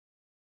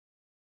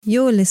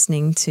You're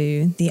listening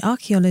to the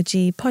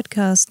Archaeology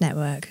Podcast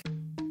Network.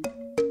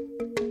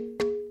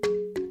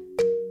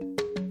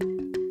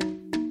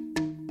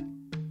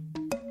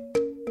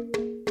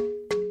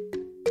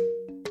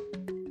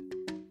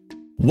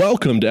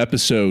 Welcome to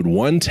episode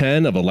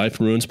 110 of A Life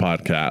in Ruins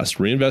podcast.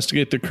 We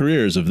investigate the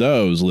careers of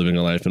those living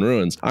a life in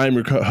ruins. I'm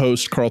your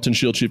host, Carlton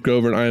Shield Chief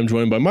Gover, and I am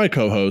joined by my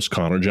co-host,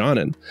 Connor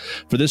Johnnon.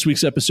 For this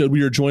week's episode,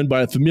 we are joined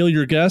by a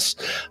familiar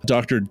guest,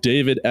 Dr.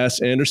 David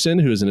S. Anderson,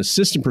 who is an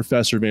assistant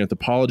professor of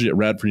anthropology at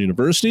Radford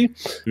University.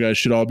 You guys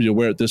should all be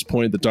aware at this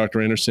point that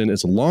Dr. Anderson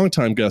is a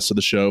longtime guest of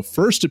the show,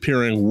 first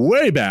appearing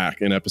way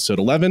back in episode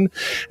 11,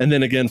 and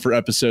then again for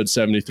episode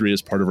 73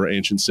 as part of our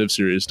Ancient Civ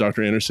series.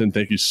 Dr. Anderson,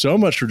 thank you so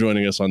much for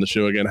joining us on the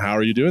show again. How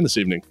are you doing this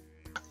evening?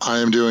 I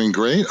am doing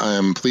great. I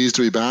am pleased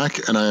to be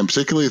back, and I am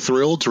particularly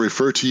thrilled to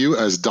refer to you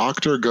as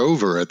Dr.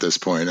 Gover at this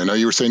point. I know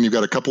you were saying you've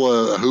got a couple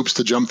of hoops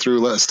to jump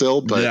through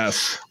still, but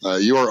yes.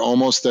 You are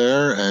almost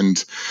there,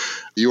 and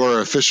you are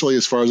officially,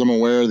 as far as I'm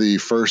aware, the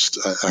first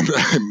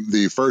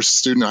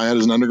student I had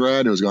as an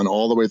undergrad who has gone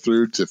all the way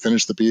through to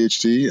finish the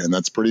PhD, and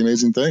that's a pretty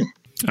amazing thing.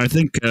 I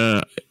think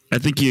you're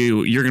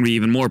going to be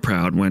even more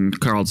proud when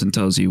Carlton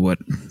tells you what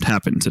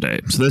happened today.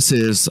 So this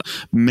is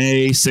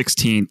May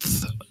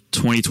 16th,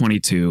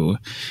 2022,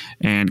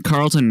 and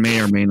Carlton may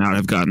or may not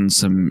have gotten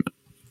some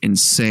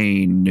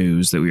insane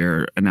news that we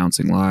are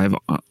announcing live.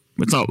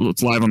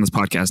 It's live on this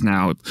podcast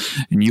now,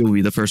 and you'll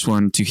be the first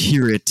one to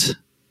hear it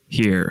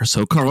here.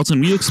 So Carlton,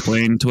 will you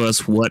explain to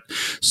us what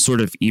sort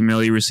of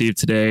email you received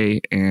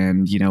today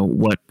and,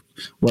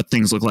 what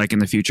things look like in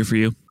the future for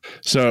you?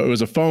 So it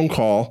was a phone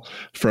call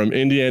from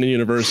Indiana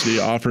University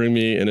offering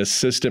me an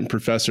assistant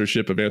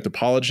professorship of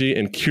anthropology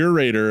and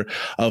curator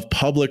of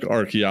public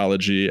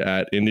archaeology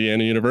at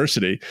Indiana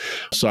University.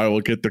 So I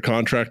will get the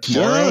contract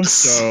tomorrow. Yes.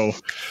 So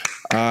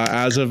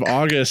as of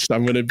August,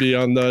 I'm going to be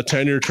on the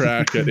tenure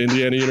track at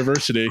Indiana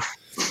University.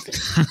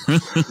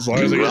 As long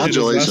as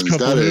congratulations.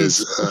 That is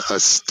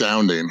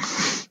astounding.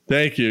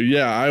 Thank you.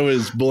 Yeah, I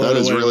was blown away. That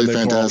is really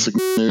fantastic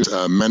news.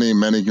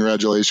 Many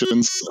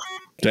congratulations.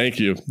 Thank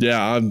you.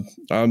 Yeah,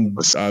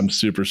 I'm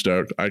super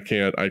stoked. I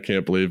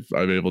can't believe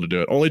I'm able to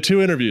do it. Only 2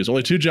 interviews,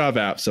 only 2 job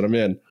apps, and I'm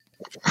in.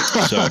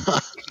 So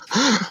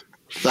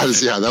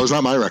that was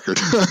not my record.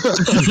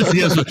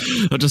 Yes,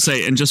 I'll just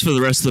say, and just for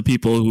the rest of the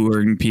people who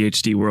are in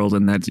PhD world,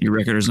 and that your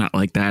record is not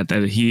like that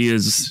he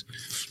is,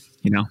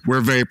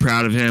 we're very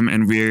proud of him,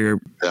 and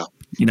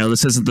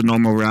this isn't the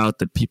normal route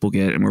that people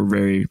get, and we're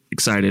very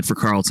excited for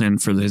Carlton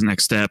for his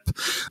next step.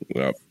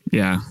 Yep.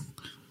 Yeah.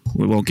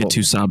 We won't get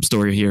too sob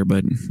story here,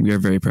 but we are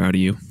very proud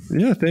of you.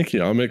 Yeah, thank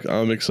you.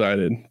 I'm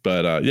excited.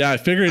 But I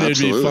figured it'd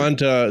be fun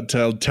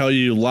to tell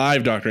you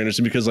live, Dr.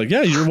 Anderson, because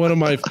you're one of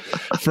my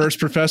first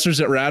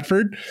professors at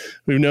Radford.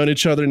 We've known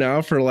each other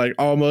now for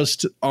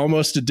almost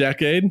a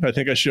decade. I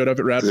think I showed up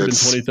at Radford in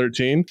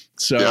 2013.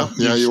 So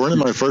yeah, you weren't in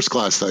my first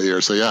class that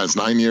year. So yeah, it's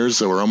 9 years,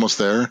 so we're almost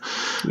there.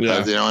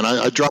 Yeah, and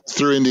I drop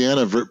through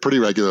Indiana pretty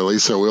regularly,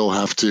 so we'll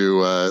have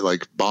to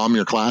bomb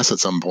your class at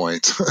some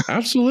point.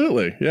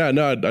 Absolutely. Yeah,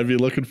 no, I'd be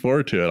looking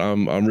forward to it.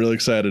 I'm really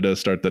excited to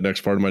start the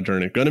next part of my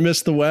journey. Going to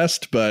miss the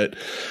West, but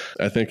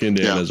I think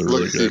Indiana is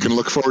really good. You can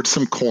look forward to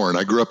some corn.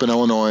 I grew up in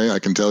Illinois. I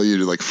can tell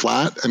you,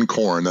 flat and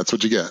corn. That's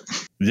what you get.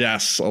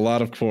 Yes, a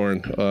lot of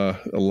corn.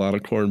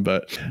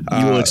 But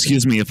you will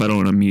excuse me if I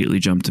don't immediately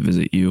jump to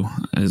visit you,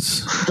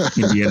 as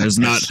Indiana is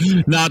not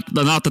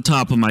the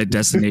top of my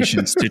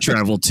destinations to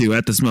travel to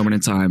at this moment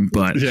in time.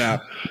 But yeah,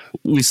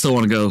 we still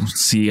want to go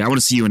see. I want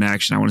to see you in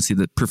action. I want to see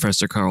the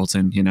Professor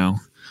Carlton.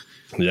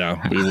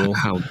 Yeah, we will.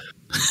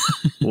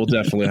 We'll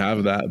definitely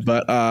have that.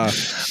 But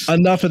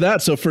enough of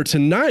that. So for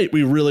tonight,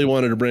 we really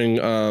wanted to bring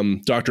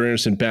Dr.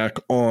 Anderson back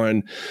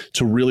on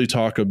to really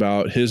talk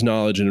about his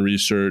knowledge and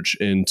research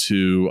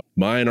into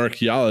Mayan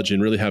archaeology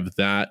and really have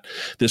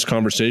this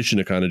conversation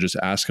to kind of just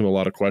ask him a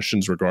lot of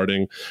questions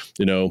regarding,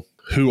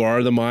 who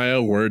are the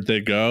Maya, where'd they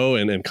go,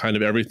 and kind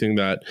of everything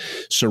that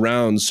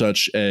surrounds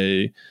such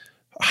a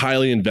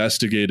highly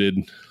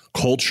investigated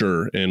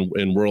culture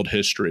in world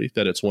history,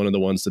 that it's one of the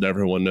ones that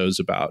everyone knows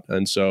about.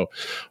 And so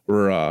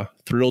we're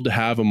thrilled to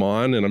have him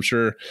on, and I'm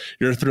sure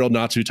you're thrilled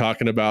not to be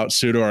talking about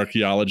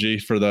pseudo-archaeology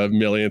for the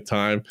millionth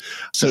time.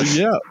 So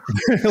yeah,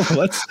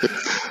 let's...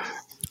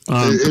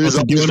 It is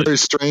always very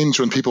strange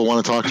when people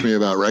want to talk to me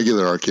about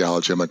regular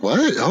archaeology. I'm like,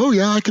 what? Oh,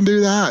 yeah, I can do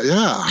that.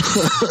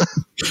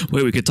 Yeah.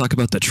 Wait, we could talk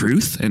about the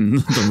truth and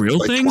the real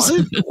things?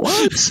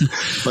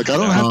 What? I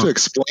don't have to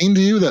explain to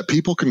you that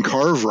people can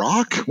carve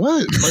rock?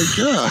 What?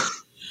 Yeah.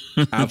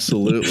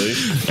 Absolutely.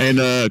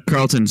 And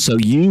Carlton, so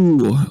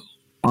you,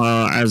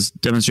 as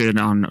demonstrated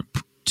on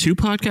 2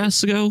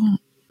 podcasts ago,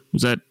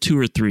 was that 2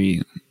 or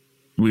 3?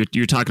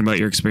 You're talking about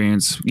your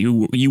experience.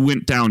 You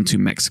went down to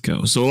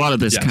Mexico. So a lot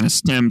of this kind of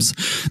stems,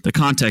 the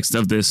context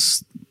of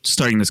this,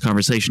 starting this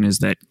conversation is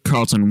that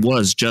Carlton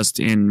was just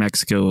in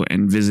Mexico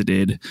and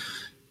visited.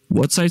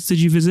 What sites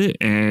did you visit?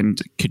 And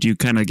could you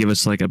kind of give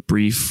us a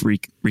brief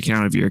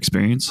recount of your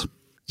experience?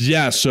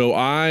 Yeah, so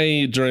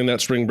during that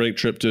spring break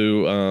trip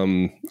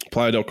to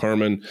Playa del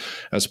Carmen,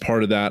 as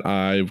part of that,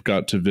 I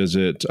got to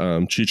visit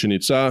Chichen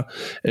Itza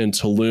and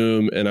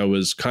Tulum, and I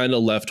was kind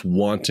of left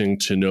wanting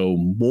to know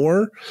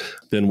more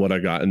than what I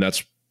got. And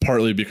that's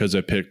partly because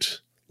I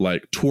picked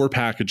like tour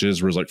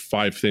packages where it was like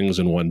 5 things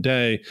in one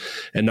day,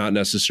 and not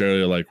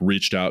necessarily like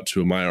reached out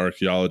to my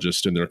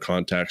archaeologist and their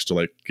contacts to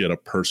like get a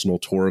personal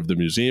tour of the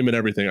museum and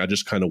everything. I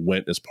just kind of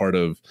went as part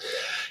of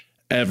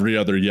every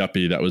other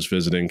yuppie that was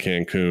visiting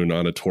Cancun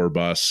on a tour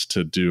bus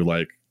to do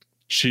like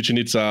Chichen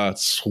Itza,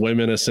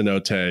 swim in a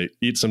cenote,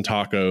 eat some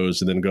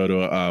tacos, and then go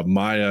to a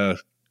Maya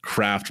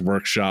craft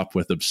workshop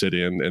with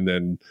Obsidian. And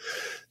then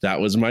that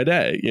was my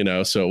day, you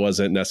know? So it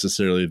wasn't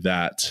necessarily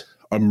that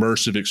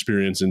immersive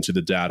experience into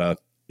the data,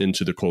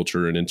 into the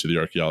culture, and into the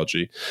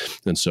archaeology.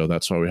 And so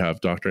that's why we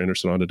have Dr.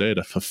 Anderson on today,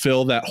 to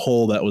fulfill that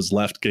hole that was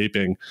left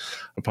gaping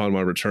upon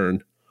my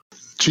return.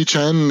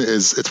 Chichen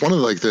it's one of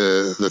like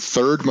the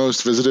third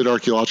most visited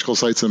archaeological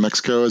sites in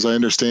Mexico, as I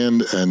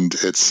understand, and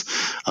it's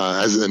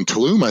as in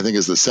Tulum, I think,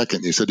 is the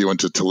second. You said you went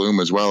to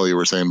Tulum as well, you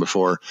were saying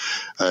before,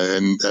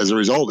 and as a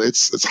result,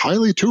 it's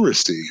highly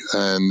touristy,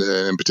 and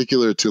in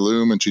particular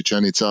Tulum and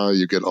Chichen Itza,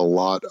 you get a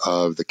lot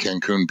of the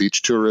Cancun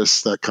beach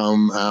tourists that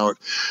come out,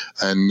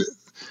 and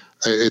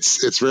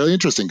it's really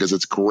interesting because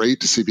it's great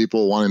to see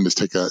people wanting to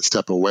take a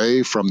step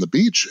away from the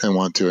beach and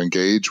want to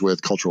engage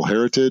with cultural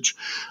heritage.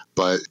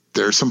 But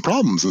there's some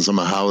problems in some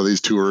of how these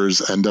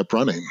tours end up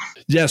running.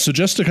 Yeah. So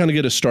just to kind of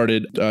get us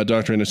started,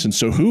 Dr. Anderson,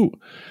 so who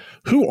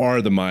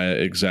are the Maya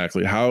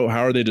exactly? How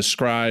are they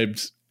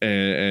described,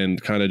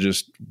 and kind of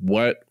just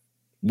what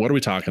are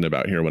we talking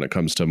about here when it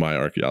comes to Maya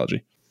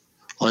archaeology?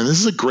 Well, and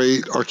this is a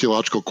great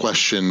archaeological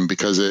question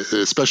because it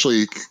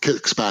especially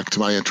kicks back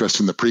to my interest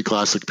in the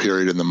pre-classic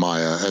period in the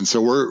Maya. And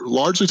so we're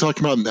largely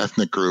talking about an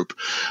ethnic group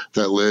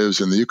that lives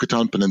in the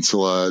Yucatan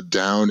Peninsula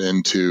down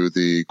into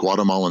the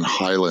Guatemalan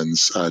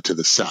highlands to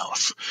the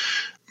south.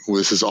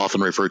 This is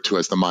often referred to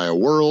as the Maya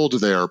world.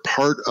 They are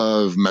part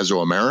of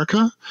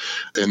Mesoamerica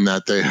in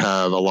that they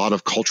have a lot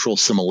of cultural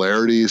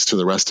similarities to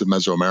the rest of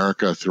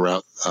Mesoamerica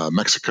throughout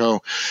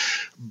Mexico.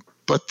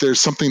 But there's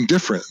something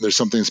different. There's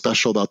something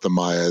special about the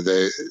Maya.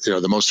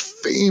 The most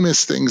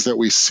famous things that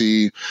we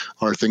see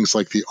are things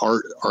like the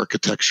art,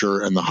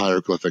 architecture, and the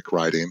hieroglyphic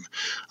writing.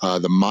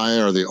 The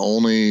Maya are the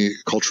only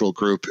cultural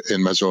group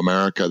in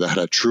Mesoamerica that had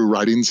a true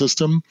writing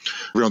system.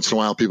 Every once in a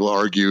while, people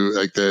argue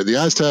like the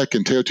Aztec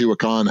and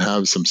Teotihuacan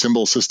have some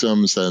symbol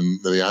systems,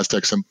 and the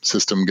Aztec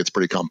system gets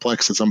pretty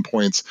complex at some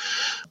points.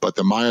 But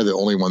the Maya are the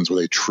only ones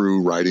with a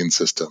true writing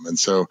system. And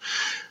so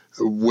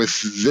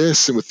with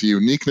this, with the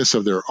uniqueness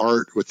of their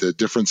art, with the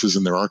differences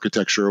in their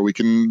architecture, we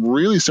can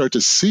really start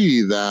to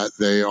see that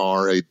they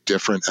are a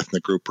different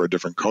ethnic group or a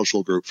different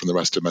cultural group from the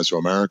rest of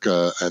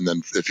Mesoamerica. And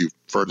then if you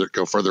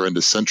go further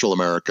into Central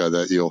America,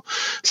 that you'll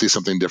see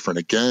something different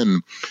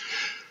again.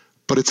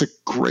 But it's a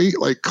great,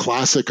 like,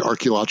 classic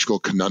archaeological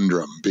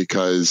conundrum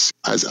because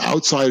as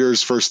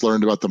outsiders first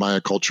learned about the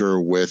Maya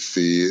culture with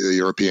the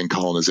European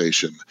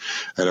colonization,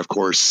 and of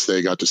course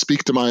they got to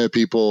speak to Maya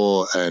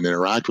people and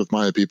interact with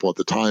Maya people at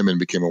the time and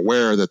became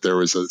aware that there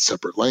was a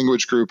separate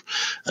language group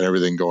and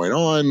everything going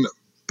on.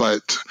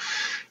 But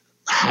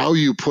how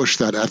you push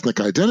that ethnic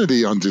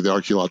identity onto the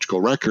archaeological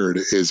record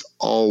is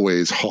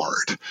always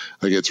hard.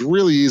 Like, it's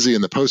really easy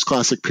in the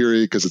post-classic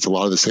period because it's a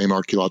lot of the same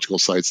archaeological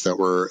sites that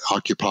were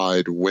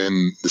occupied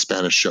when the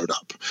Spanish showed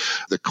up.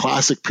 The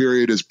classic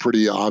period is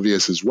pretty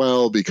obvious as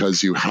well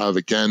because you have,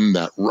 again,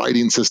 that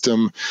writing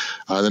system.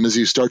 Then as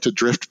you start to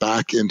drift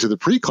back into the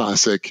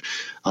pre-classic,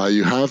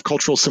 you have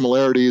cultural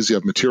similarities, you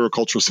have material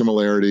cultural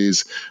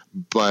similarities,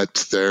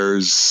 but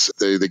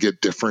they get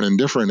different and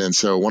different. And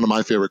so one of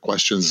my favorite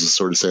questions is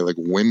sort of say, like,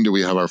 when do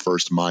we have our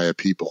first Maya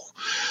people?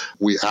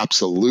 We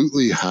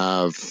absolutely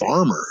have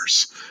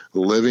farmers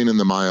living in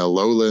the Maya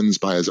lowlands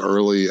by as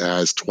early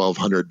as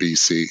 1200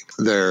 BC.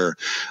 They're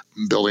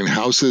building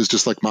houses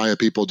just like Maya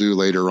people do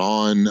later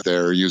on.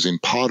 They're using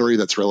pottery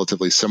that's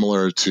relatively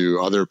similar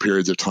to other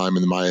periods of time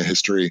in the Maya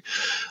history.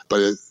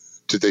 But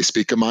did they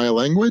speak a Maya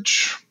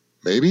language?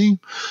 Maybe.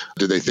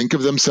 Did they think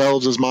of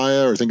themselves as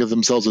Maya or think of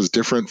themselves as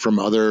different from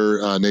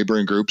other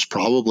neighboring groups?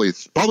 Probably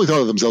thought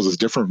of themselves as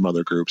different from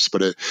other groups.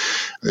 But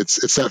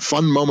it's that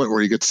fun moment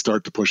where you get to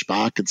start to push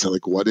back and say,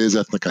 like, what is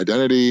ethnic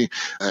identity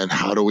and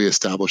how do we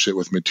establish it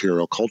with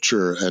material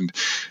culture? And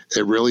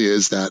it really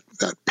is that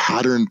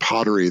pattern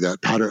pottery,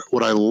 that pattern.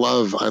 What I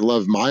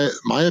love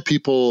Maya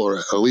people, or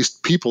at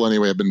least people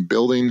anyway, have been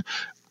building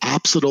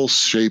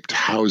apsidal-shaped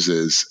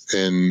houses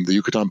in the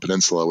Yucatan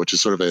Peninsula, which is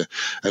sort of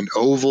an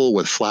oval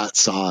with flat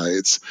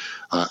sides.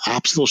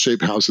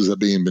 Apsidal-shaped houses have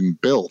been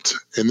built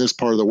in this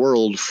part of the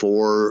world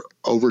for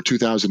over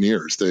 2,000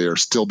 years. They are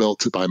still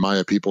built by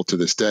Maya people to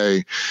this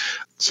day.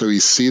 So you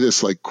see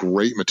this, like,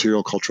 great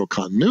material cultural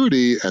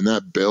continuity, and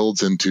that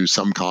builds into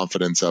some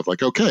confidence of,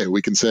 like, okay,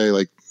 we can say,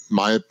 like,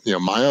 Maya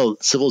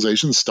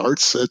civilization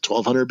starts at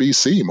 1200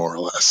 BC, more or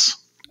less.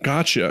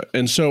 Gotcha.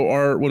 And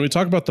so when we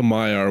talk about the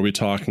Maya, are we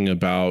talking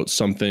about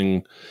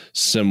something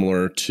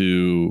similar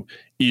to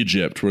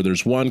Egypt, where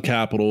there's one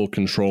capital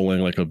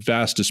controlling like a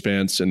vast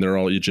expanse and they're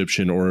all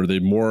Egyptian, or are they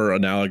more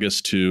analogous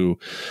to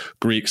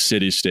Greek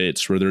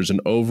city-states, where there's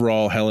an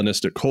overall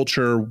Hellenistic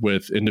culture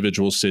with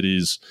individual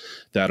cities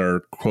that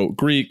are, quote,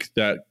 Greek,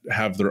 that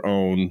have their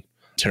own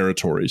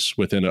territories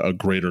within a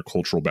greater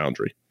cultural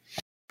boundary?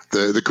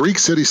 The Greek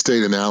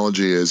city-state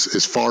analogy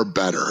is far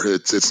better.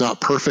 It's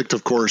not perfect,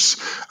 of course,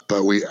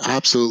 but we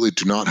absolutely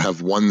do not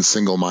have one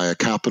single Maya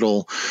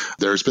capital.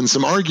 There's been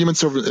some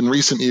arguments in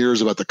recent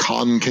years about the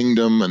Khan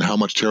Kingdom and how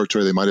much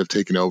territory they might have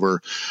taken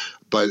over.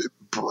 But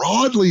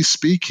broadly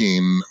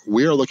speaking,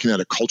 we are looking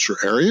at a culture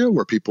area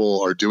where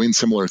people are doing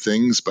similar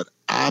things, but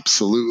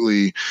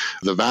absolutely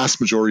the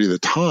vast majority of the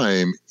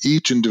time,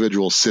 each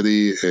individual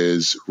city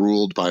is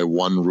ruled by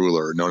one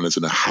ruler known as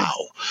an ahau.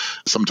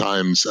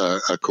 Sometimes a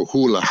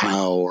kohul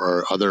ahau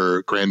or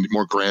other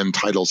more grand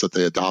titles that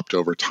they adopt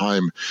over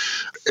time.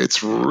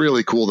 It's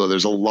really cool, though.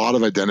 There's a lot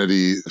of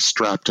identity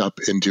strapped up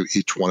into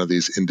each one of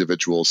these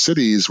individual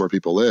cities where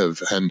people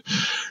live. And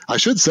I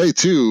should say,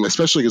 too,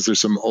 especially because there's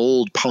some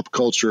old pop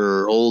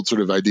culture, old sort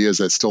of ideas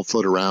that still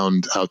float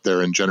around out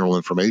there in general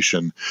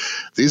information,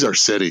 these are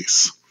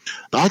cities.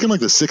 Back in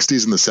like the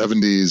 60s and the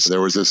 70s,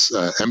 there was this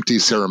empty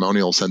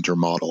ceremonial center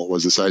model. It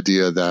was this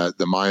idea that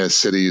the Maya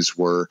cities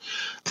were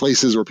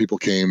places where people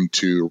came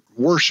to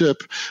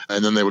worship,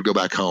 and then they would go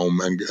back home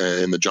and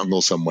in the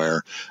jungle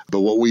somewhere.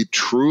 But what we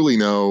truly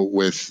know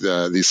with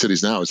these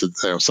cities now is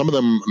that some of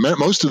them,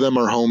 most of them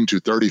are home to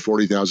 30,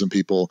 40,000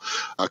 people.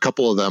 A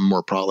couple of them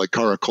were probably, like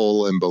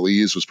Caracol in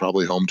Belize was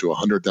probably home to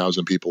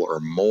 100,000 people or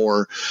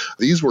more.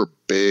 These were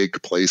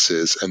big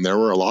places, and there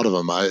were a lot of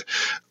them.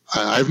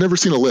 I've never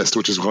seen a list,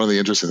 which is one of the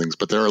interesting things,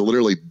 but there are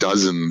literally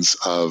dozens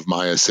of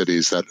Maya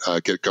cities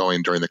that get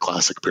going during the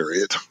Classic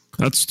period.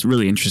 That's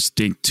really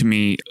interesting to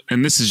me.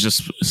 And this is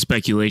just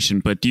speculation,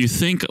 but do you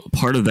think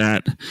part of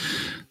that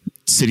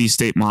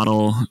city-state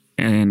model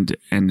and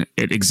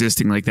it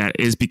existing like that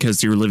is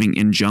because you're living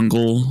in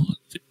jungle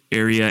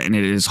area and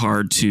it is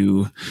hard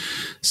to,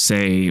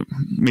 say,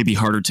 maybe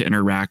harder to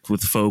interact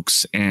with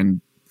folks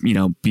and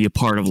be a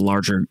part of a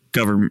larger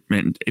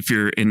government if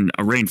you're in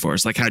a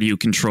rainforest? Like, how do you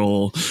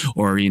control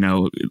or,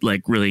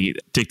 like really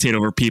dictate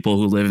over people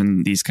who live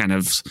in these kind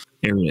of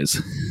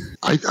areas?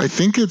 I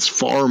think it's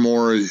far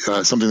more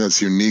something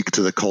that's unique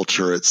to the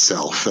culture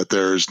itself, that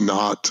there's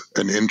not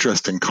an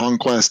interest in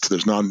conquest.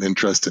 There's not an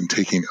interest in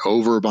taking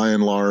over by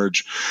and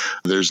large.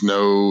 There's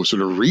no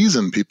sort of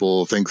reason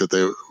people think that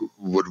they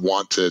would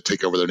want to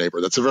take over their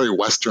neighbor. That's a very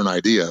Western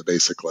idea,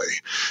 basically.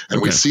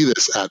 And we see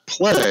this at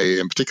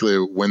play, and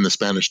particularly when the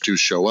Spanish do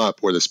show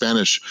up, where the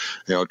Spanish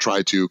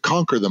try to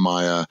conquer the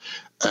Maya,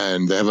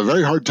 and they have a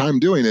very hard time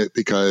doing it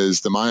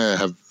because the Maya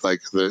have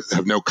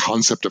no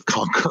concept of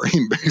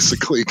conquering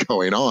basically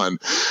going on,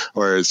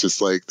 where it's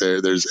just like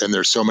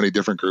there's so many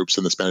different groups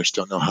and the Spanish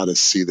don't know how to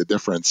see the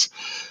difference.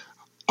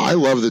 I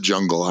love the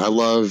jungle. I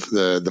love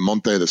the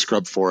monte, the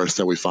scrub forest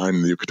that we find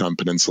in the Yucatan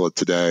Peninsula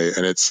today.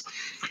 And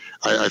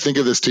I think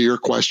of this to your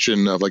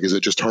question of like, is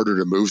it just harder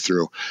to move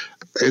through?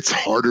 It's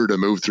harder to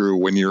move through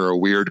when you're a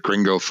weird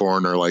gringo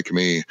foreigner like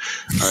me.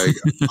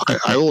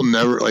 I will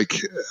never,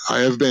 I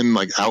have been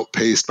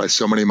outpaced by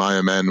so many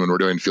Maya men when we're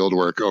doing field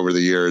work over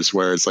the years,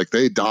 where it's like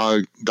they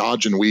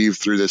dodge and weave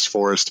through this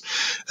forest,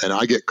 and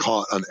I get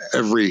caught on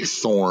every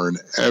thorn,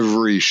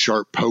 every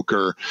sharp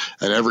poker,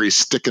 and every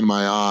stick in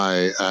my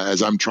eye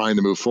as I'm trying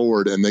to move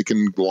forward, and they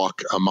can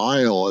walk a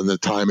mile in the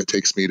time it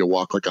takes me to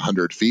walk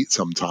 100 feet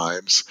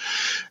sometimes.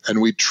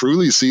 And we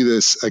truly see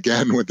this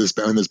again when the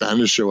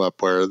Spanish show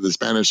up, where the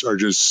Spanish are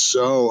just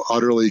so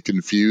utterly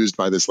confused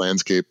by this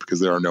landscape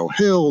because there are no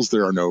hills,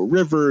 there are no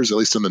rivers, at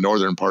least in the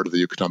northern part of the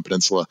Yucatan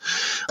Peninsula,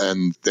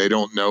 and they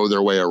don't know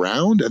their way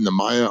around. And the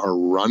Maya are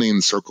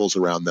running circles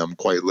around them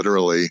quite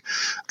literally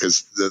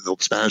because the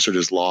Spanish are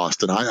just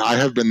lost. And I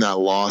have been that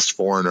lost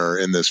foreigner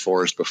in this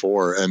forest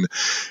before. And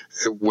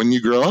when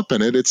you grow up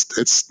in it,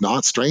 it's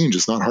not strange.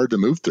 It's not hard to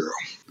move through.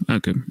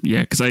 Okay.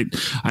 Yeah. Because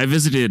I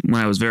visited when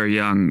I was very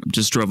young,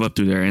 just drove up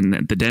through there,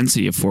 and the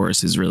density of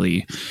forest is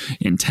really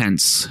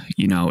intense.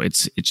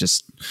 It's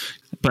just,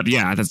 but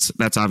yeah,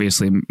 that's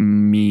obviously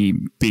me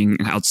being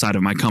outside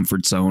of my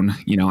comfort zone.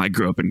 I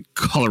grew up in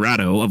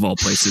Colorado of all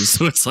places.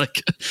 So it's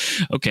like,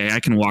 okay, I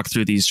can walk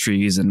through these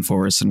trees and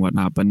forests and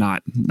whatnot, but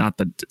not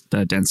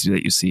the density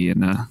that you see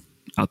in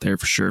out there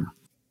for sure.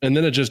 And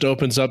then it just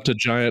opens up to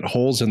giant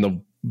holes in the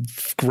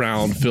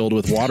ground filled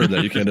with water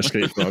that you can't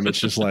escape from. It's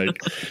just like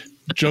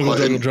jungle,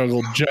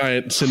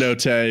 giant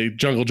cenote,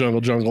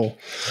 jungle.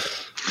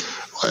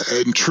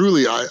 And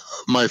truly, one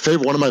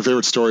of my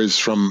favorite stories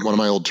from one of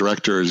my old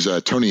directors,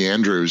 Tony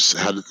Andrews,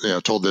 had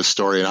told this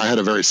story, and I had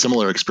a very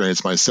similar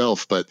experience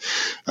myself. But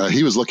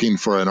he was looking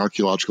for an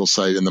archaeological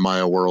site in the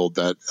Maya world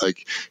that,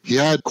 he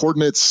had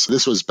coordinates.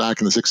 This was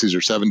back in the 60s or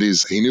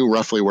 70s. He knew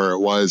roughly where it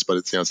was, but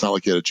it's not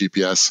like he had a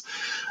GPS.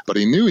 But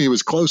he knew he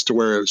was close to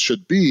where it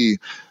should be,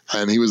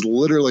 and he was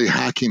literally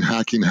hacking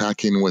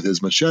with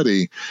his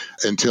machete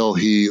until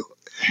he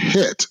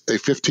hit a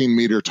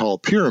 15-meter tall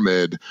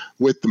pyramid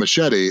with the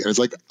machete, and it's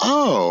like,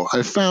 oh,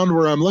 I found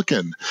where I'm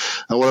looking,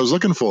 what I was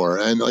looking for.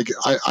 And like,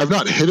 I've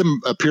not hit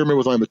a pyramid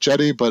with my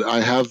machete, but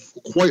I have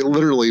quite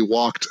literally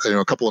walked,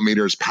 a couple of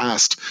meters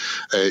past,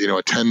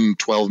 a 10,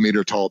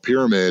 12-meter tall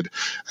pyramid,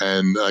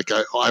 and like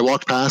I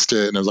walked past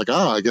it, and I was like,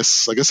 I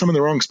guess I'm in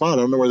the wrong spot.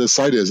 I don't know where this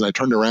site is, and I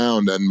turned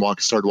around and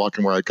started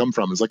walking where I come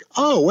from. It's like,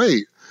 oh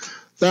wait.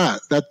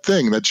 That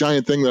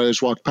giant thing that I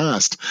just walked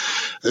past.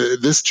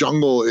 This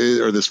jungle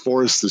or this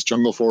forest, this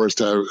jungle forest,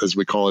 as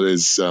we call it,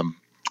 is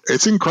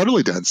it's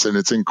incredibly dense and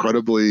it's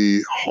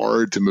incredibly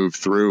hard to move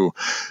through.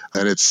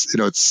 And it's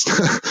I'm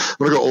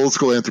going to go old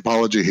school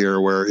anthropology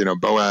here, where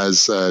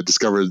Boaz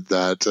discovered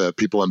that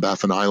people in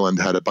Baffin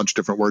Island had a bunch of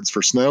different words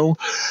for snow.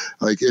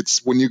 Like,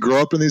 it's when you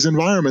grow up in these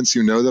environments,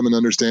 you know them and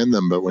understand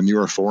them, but when you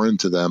are foreign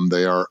to them,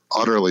 they are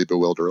utterly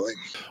bewildering.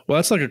 Well,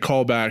 that's like a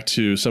callback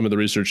to some of the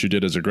research you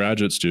did as a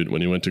graduate student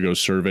when you went to go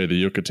survey the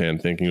Yucatan,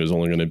 thinking it was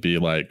only going to be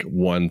like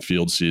one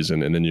field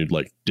season, and then you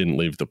didn't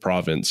leave the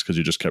province because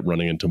you just kept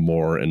running into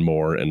more and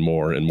more and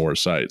more and more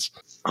sites.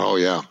 Oh,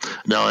 yeah.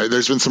 No,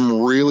 there's been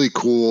some really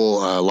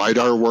cool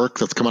LiDAR work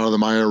that's come out of the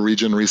Maya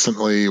region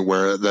recently,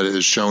 where that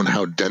has shown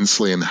how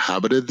densely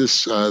inhabited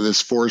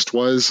this forest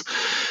was.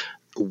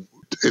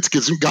 It's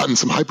gotten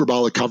some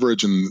hyperbolic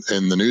coverage in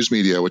the news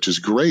media, which is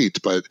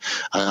great. But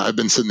I've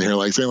been sitting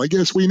here saying,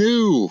 yes, we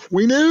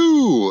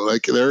knew.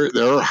 Like,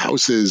 there are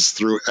houses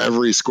through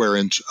every square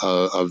inch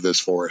of this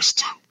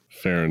forest.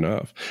 Fair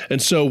enough.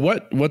 And so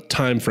what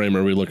time frame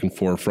are we looking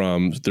for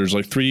from? There's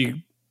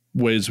three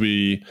ways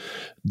we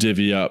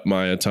divvy up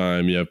Maya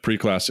time. You have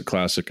pre-classic,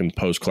 classic, and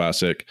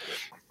post-classic.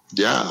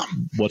 Yeah.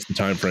 What's the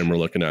time frame we're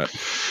looking at?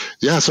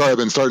 Yeah, sorry, I've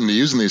been starting to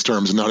use these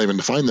terms and not even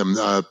define them.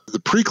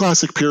 The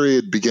pre-classic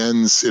period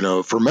begins,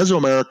 for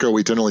Mesoamerica,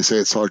 we generally say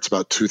it starts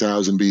about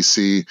 2000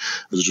 BC,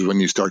 which is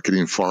when you start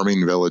getting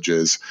farming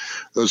villages.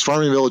 Those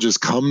farming villages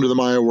come to the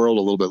Maya world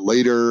a little bit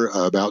later,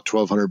 about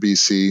 1200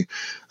 BC,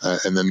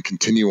 and then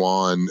continue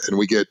on, and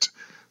we get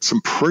some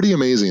pretty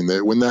amazing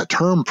that when that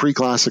term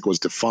pre-classic was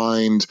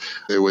defined,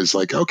 it was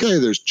like, okay,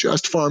 there's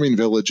just farming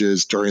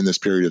villages during this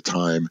period of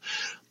time.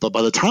 But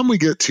by the time we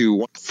get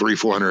to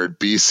 300-400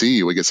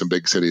 BC, we get some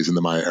big cities in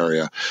the Maya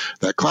area.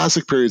 That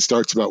classic period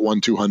starts about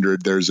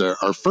 1200. There's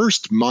our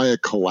first Maya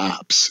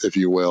collapse, if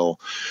you will,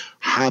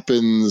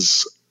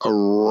 happens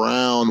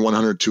around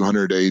 100,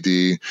 200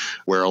 AD,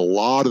 where a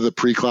lot of the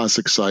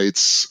pre-classic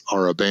sites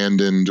are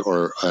abandoned,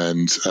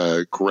 and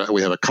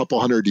we have a couple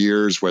hundred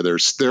years where there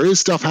is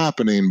stuff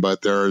happening, but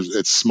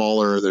it's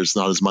smaller. There's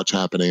not as much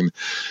happening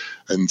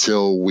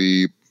until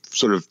we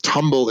sort of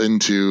tumble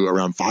into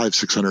around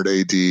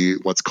 500-600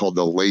 AD, what's called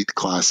the late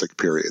classic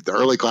period. The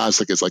early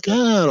classic is I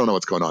don't know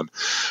what's going on.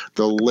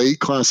 The late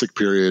classic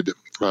period,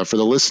 for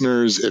the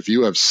listeners, if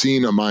you have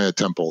seen a Maya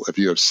temple, if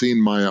you have seen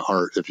Maya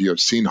art, if you have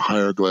seen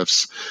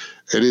hieroglyphs,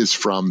 it is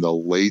from the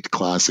late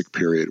classic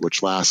period,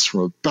 which lasts from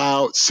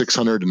about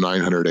 600 to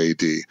 900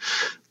 AD.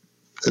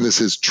 And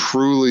this is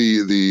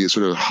truly the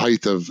sort of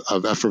height of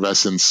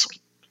effervescence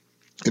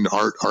in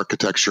art,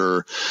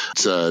 architecture,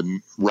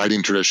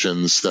 writing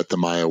traditions that the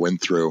Maya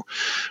went through.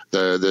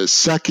 The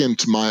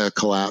second Maya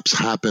collapse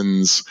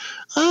happens,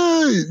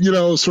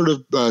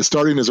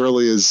 starting as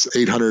early as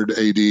 800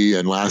 AD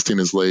and lasting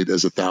as late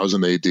as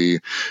 1000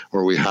 AD,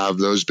 where we have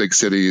those big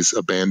cities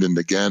abandoned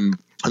again.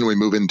 And we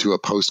move into a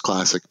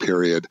post-classic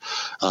period.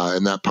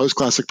 In that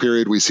post-classic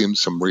period, we see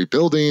some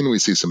rebuilding. We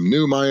see some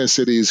new Maya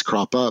cities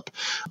crop up.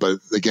 But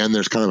again,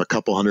 there's kind of a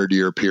couple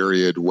 100-year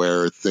period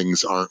where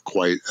things are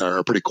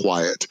pretty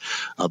quiet.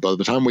 By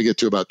the time we get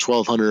to about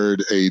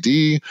 1200 AD,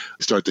 we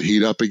start to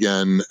heat up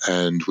again,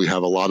 and we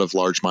have a lot of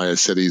large Maya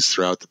cities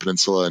throughout the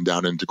peninsula and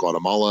down into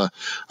Guatemala,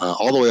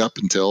 all the way up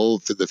until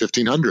the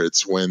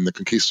 1500s, when the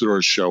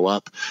conquistadors show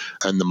up,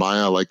 and the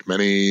Maya,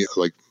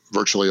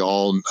 virtually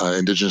all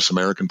indigenous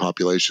American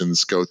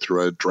populations go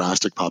through a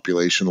drastic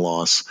population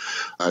loss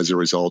as a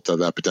result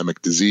of epidemic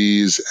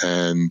disease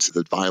and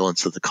the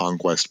violence that the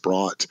conquest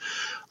brought.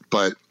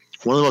 But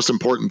one of the most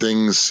important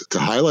things to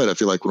highlight, I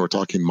feel like, when we're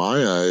talking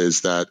Maya,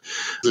 is that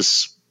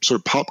this sort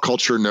of pop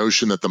culture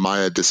notion that the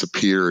Maya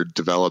disappeared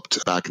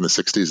developed back in the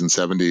 60s and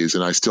 70s,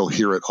 and I still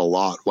hear it a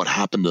lot. What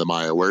happened to the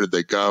Maya? Where did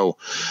they go?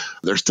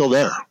 They're still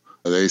there.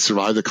 They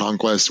survived the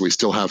conquest. We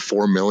still have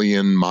 4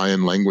 million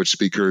Mayan language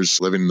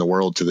speakers living in the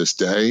world to this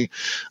day.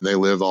 They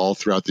live all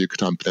throughout the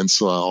Yucatan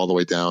Peninsula, all the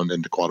way down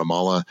into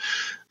Guatemala.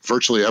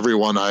 Virtually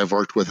everyone I've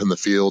worked with in the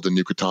field in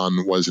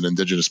Yucatan was an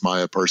indigenous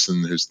Maya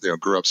person who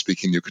grew up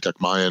speaking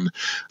Yucatec Mayan.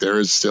 There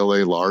is still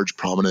a large,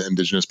 prominent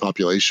indigenous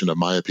population of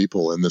Maya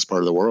people in this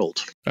part of the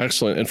world.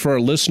 Excellent. And for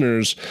our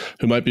listeners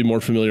who might be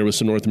more familiar with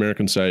some North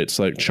American sites,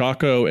 like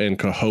Chaco and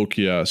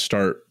Cahokia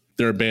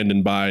they're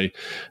abandoned by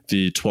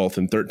the 12th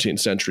and 13th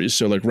centuries.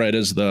 So right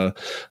as the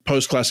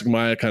post-classic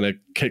Maya kind of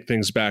kick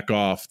things back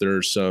off,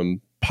 there's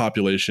some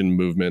population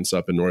movements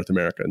up in North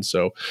America. And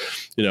so,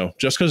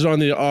 just because on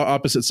the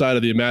opposite side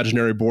of the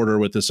imaginary border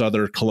with this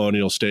other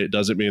colonial state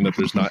doesn't mean that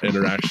there's not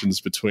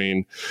interactions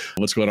between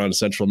what's going on in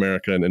Central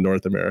America and in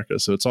North America.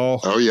 So it's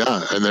all... Oh,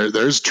 yeah. And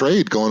there's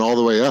trade going all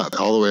the way up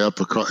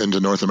into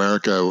North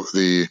America.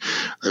 It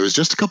was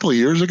just a couple of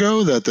years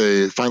ago that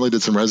they finally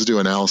did some residue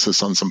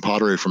analysis on some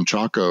pottery from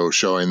Chaco,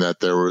 showing that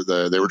they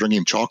were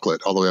drinking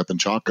chocolate all the way up in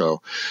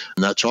Chaco.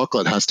 And that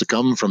chocolate has to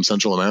come from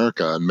Central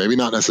America, and maybe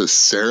not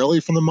necessarily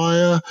from the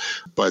Maya,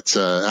 but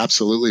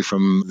absolutely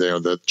from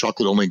the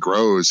chocolate only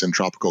grows in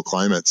tropical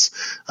climates.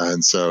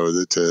 And so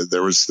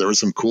there was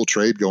some cool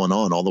trade going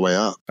on all the way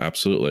up.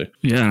 Absolutely.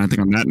 Yeah. I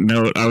think on that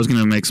note, I was going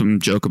to make some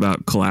joke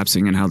about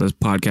collapsing and how this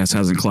podcast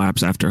hasn't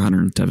collapsed after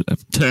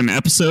 110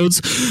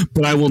 episodes,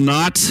 but I will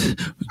not.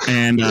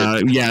 And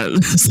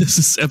this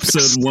is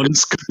episode one.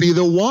 This could be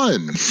the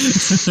one.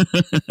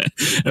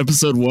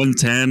 Episode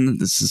 110.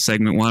 This is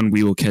segment 1.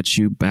 We will catch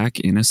you back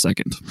in a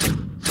second.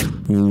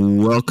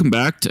 Welcome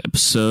back to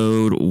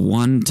episode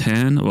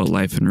 110 of a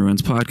Life in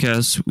Ruins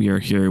podcast. We are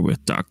here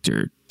with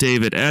Dr.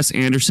 David S.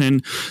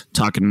 Anderson,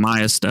 talking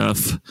Maya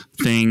stuff,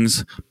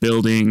 things,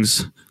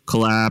 buildings,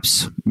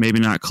 collapse, maybe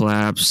not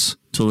collapse,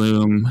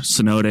 Tulum,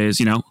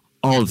 cenotes,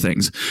 all the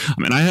things.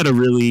 I had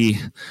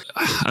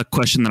a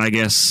question that I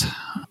guess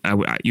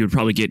you would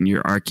probably get in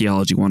your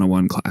archaeology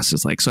 101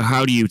 classes. So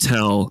how do you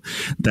tell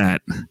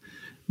that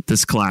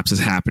this collapse is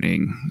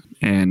happening?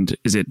 And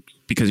is it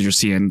because you're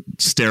seeing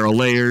sterile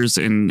layers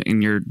in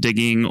your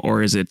digging,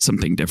 or is it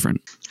something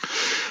different?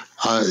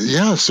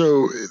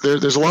 So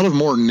there's a lot of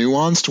more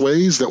nuanced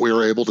ways that we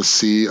were able to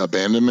see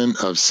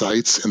abandonment of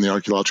sites in the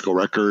archaeological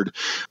record.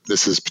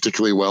 This is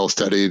particularly well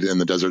studied in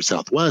the desert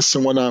Southwest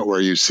and whatnot, where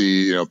you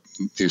see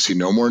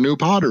no more new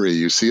pottery,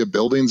 you see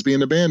buildings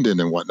being abandoned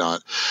and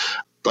whatnot.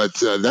 But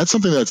that's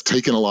something that's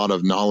taken a lot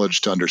of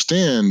knowledge to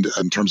understand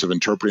in terms of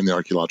interpreting the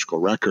archaeological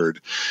record.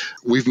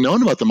 We've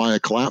known about the Maya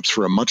collapse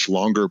for a much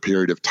longer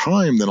period of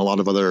time than a lot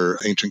of other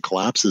ancient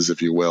collapses,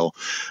 if you will,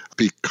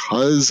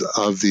 because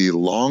of the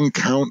long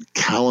count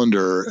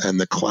calendar and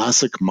the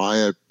classic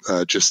Maya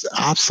just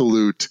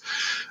absolute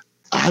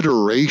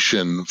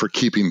adoration for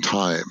keeping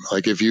time.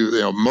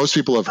 If most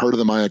people have heard of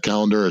the Maya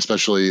calendar,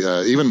 especially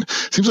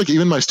seems like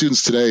even my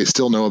students today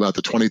still know about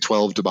the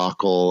 2012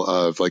 debacle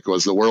of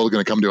was the world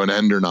going to come to an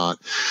end or not?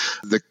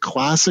 The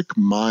classic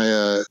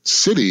Maya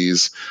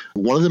cities,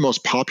 one of the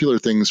most popular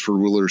things for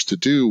rulers to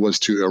do was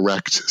to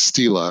erect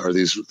stela, or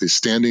these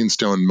standing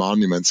stone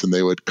monuments, and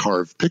they would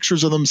carve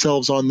pictures of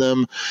themselves on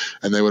them,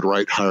 and they would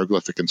write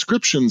hieroglyphic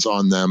inscriptions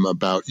on them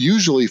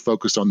usually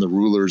focused on the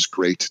ruler's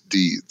great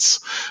deeds.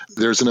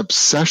 There's an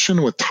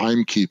obsession with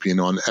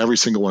timekeeping on every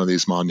single one of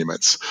these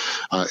monuments.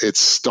 It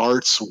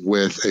starts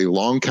with a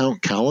long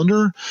count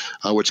calendar,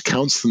 which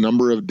counts the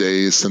number of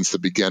days since the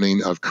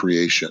beginning of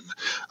creation.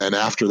 And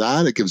after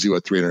that, it gives you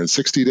a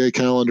 360-day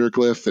calendar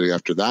glyph. And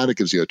after that, it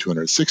gives you a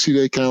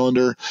 260-day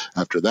calendar.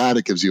 After that,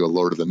 it gives you a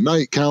Lord of the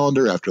Night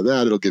calendar. After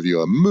that, it'll give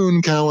you a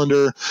moon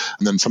calendar.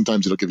 And then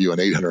sometimes it'll give you an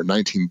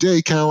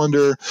 819-day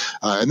calendar.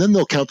 And then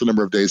they'll count the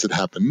number of days that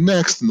happen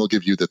next, and they'll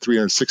give you the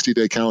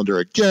 360-day calendar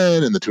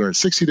again and the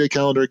 260-day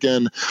calendar again.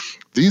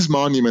 These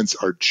monuments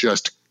are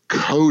just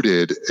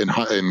coded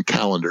in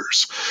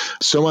calendars,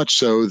 so much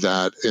so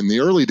that in the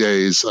early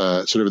days,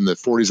 sort of in the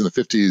 40s and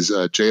the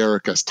 50s, J.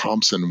 Eric S.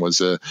 Thompson was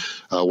one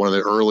of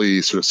the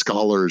early sort of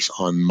scholars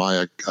on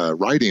Maya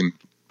writing.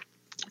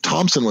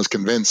 Thompson was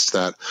convinced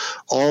that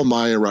all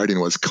Maya writing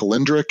was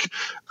calendric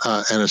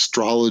and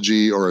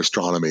astrology or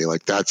astronomy.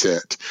 That's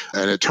it.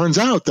 And it turns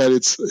out that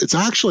it's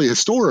actually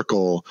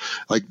historical.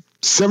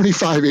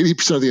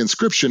 75-80% of the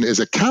inscription is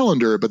a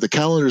calendar, but the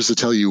calendar is to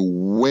tell you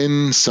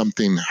when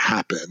something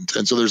happened.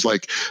 And so there's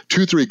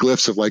 2-3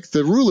 glyphs of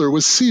the ruler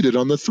was seated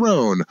on the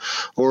throne,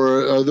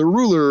 or the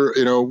ruler,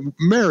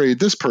 married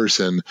this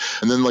person.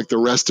 And then the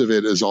rest of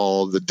it is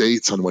all the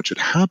dates on which it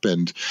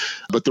happened.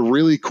 But the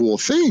really cool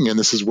thing, and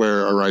this is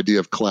where our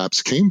idea of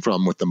collapse came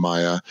from with the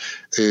Maya,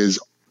 is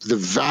the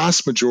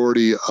vast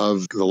majority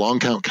of the long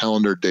count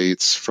calendar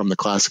dates from the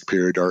classic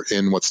period are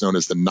in what's known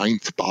as the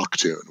 9th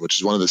Baktun, which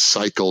is one of the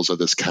cycles of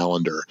this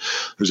calendar.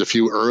 There's a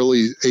few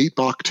early 8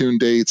 Baktun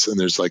dates, and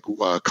there's a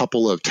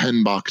couple of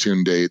 10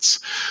 Baktun dates,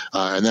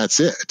 and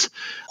that's it.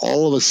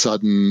 All of a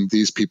sudden,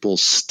 these people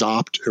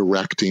stopped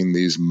erecting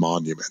these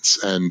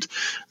monuments. And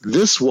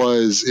this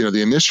was,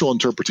 the initial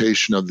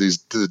interpretation of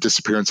the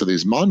disappearance of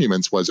these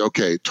monuments was,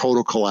 okay,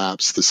 total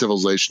collapse, the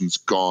civilization's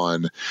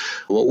gone.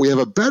 What we have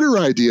a better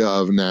idea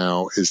of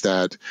now is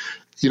that,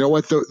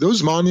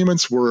 those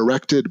monuments were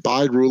erected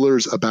by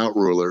rulers about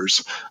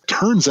rulers.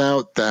 Turns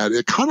out that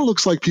it kind of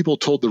looks like people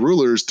told the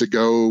rulers to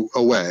go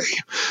away.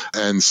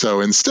 And so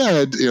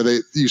instead,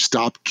 you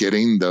stop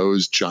getting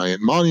those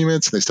giant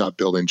monuments, and they stop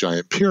building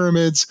giant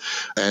pyramids,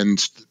 and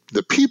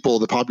the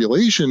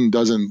population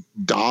doesn't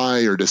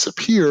die or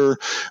disappear.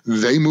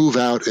 They move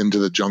out into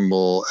the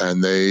jungle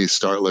and they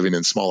start living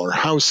in smaller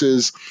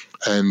houses.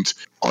 And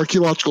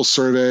archaeological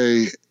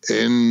survey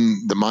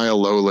in the Maya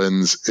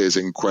lowlands is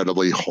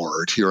incredibly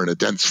hard. You're in a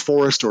dense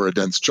forest or a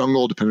dense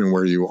jungle, depending on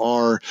where you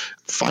are.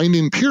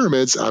 Finding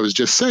pyramids, I was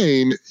just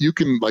saying, you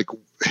can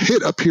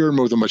hit a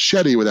pyramid with a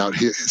machete without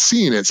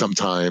seeing it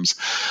sometimes.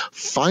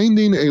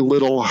 Finding a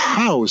little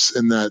house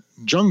in that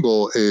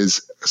jungle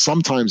is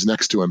sometimes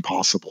next to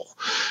impossible.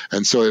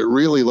 And so it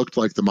really looked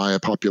like the Maya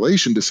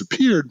population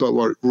disappeared, but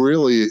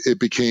it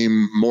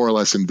became more or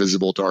less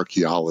invisible to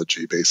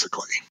archaeology,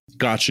 basically.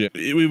 Gotcha.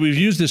 We've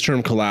used this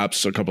term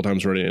collapse a couple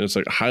times already, and it's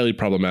highly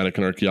problematic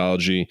in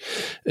archaeology.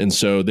 And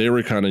so they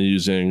were kind of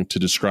using to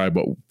describe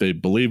what they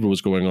believed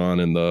was going on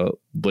in the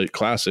late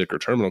Classic or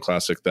Terminal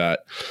Classic,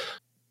 that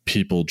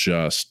people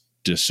just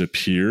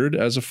disappeared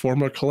as a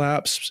form of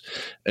collapse.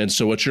 And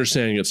so what you're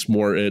saying,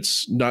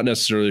 it's not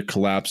necessarily a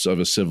collapse of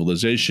a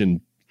civilization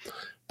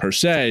per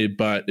se,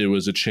 but it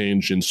was a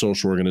change in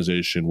social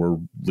organization where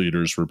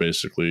leaders were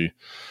basically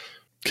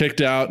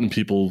kicked out and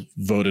people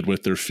voted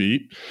with their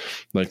feet.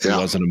 There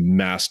wasn't a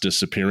mass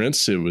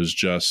disappearance. It was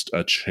just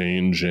a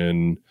change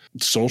in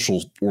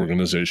social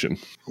organization.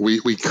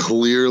 We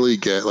clearly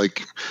get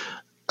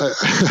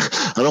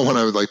I don't want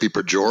to be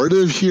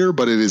pejorative here,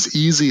 but it is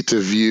easy to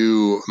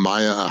view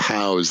Maya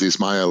Ahaus, these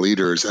Maya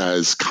leaders,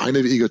 as kind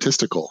of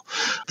egotistical.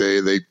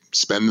 They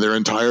spend their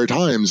entire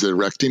times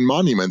erecting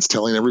monuments,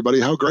 telling everybody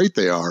how great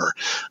they are,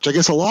 which I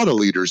guess a lot of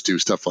leaders do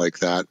stuff like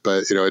that.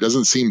 But it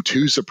doesn't seem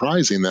too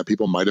surprising that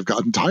people might have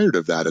gotten tired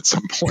of that at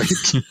some point.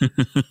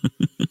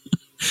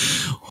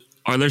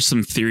 Are there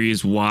some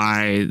theories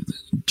why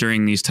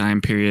during these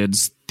time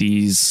periods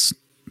these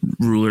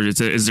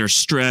rulers, is there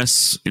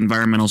stress,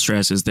 environmental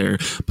stress? Is there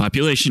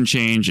population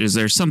change? Is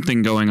there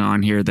something going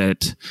on here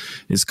that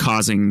is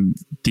causing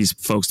these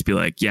folks to be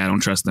like, yeah, I don't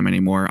trust them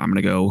anymore. I'm going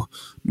to go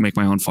make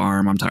my own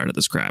farm. I'm tired of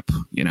this crap,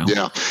 Yeah.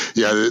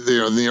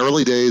 In the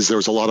early days, there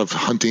was a lot of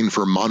hunting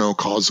for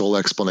monocausal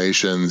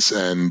explanations.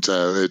 And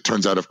it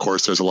turns out, of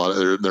course,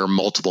 there are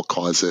multiple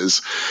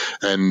causes.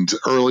 And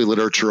early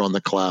literature on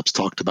the collapse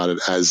talked about it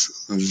as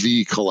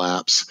the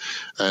collapse.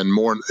 And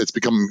it's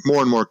become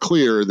more and more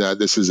clear that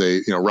this is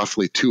a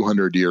roughly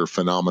 200-year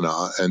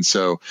phenomena. And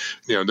so,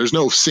 there's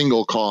no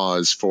single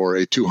cause for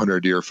a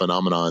 200-year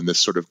phenomenon, this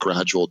sort of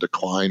gradual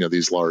decline of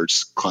these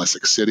large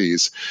classic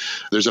cities.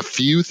 There's a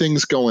few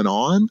things going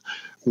on.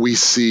 We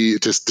see,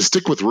 to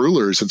stick with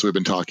rulers, since we've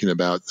been talking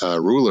about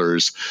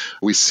rulers,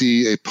 we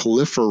see a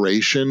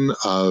proliferation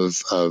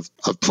of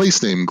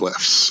place name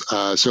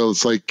glyphs. So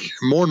it's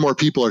more and more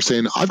people are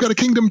saying, I've got a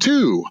kingdom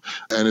too.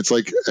 And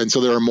and so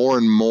there are more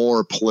and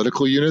more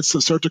political units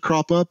that start to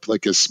crop up,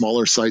 as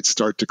smaller sites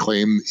start to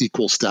claim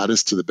equal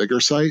status to the bigger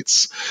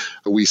sites.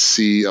 We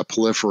see a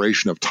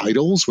proliferation of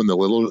titles when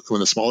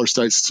the smaller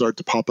sites start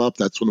to pop up.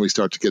 That's when we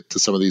start to get to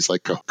some of these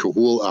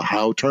Kahul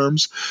Ahau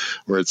terms,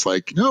 where it's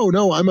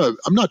no,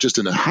 I'm not just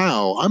an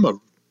Ahau, I'm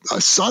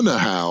a son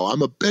Ahau,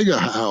 I'm a big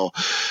Ahau.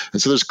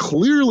 And so there's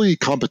clearly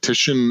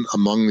competition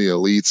among the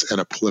elites and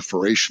a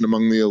proliferation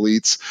among the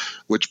elites,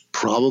 which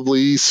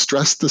probably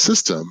stressed the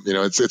system.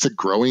 It's a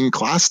growing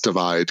class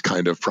divide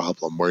kind of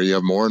problem where you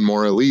have more and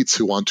more elites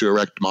who want to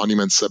erect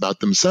monuments about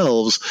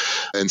themselves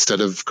instead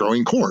of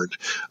growing corn,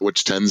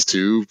 which tends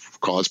to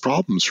cause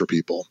problems for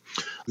people.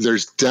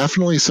 There's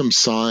definitely some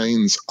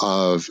signs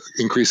of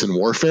increase in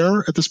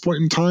warfare at this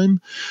point in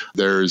time.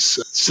 There's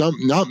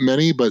not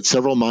many, but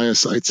several Maya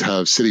sites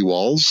have city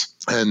walls,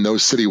 and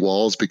those city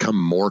walls become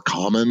more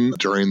common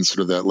during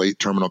sort of that late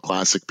Terminal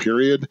Classic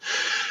period.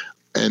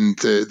 And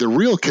the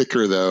real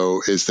kicker,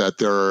 though, is that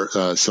there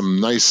are some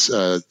nice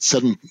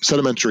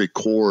sedimentary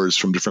cores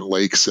from different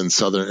lakes in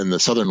the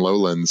southern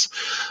lowlands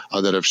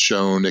that have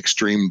shown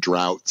extreme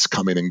droughts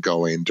coming and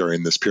going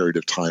during this period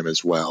of time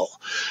as well.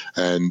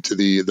 And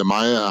the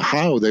Maya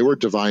Ahau, they were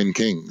divine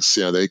kings.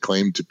 They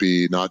claimed to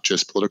be not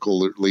just political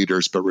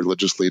leaders, but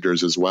religious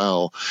leaders as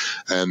well.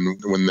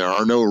 And when there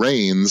are no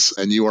rains,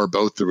 and you are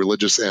both the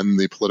religious and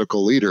the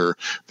political leader,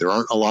 there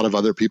aren't a lot of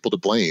other people to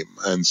blame.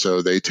 And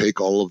so they take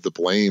all of the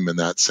blame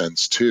in that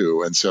sense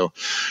too. And so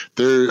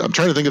I'm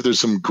trying to think if there's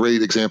some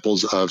great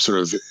examples of sort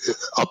of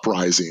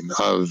uprising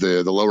of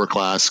the lower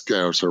class,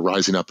 sort of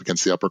rising up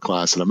against the upper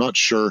class. And I'm not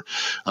sure.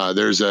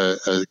 There's a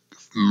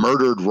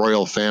murdered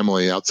royal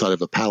family outside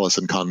of a palace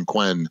in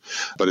Conquén,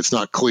 but it's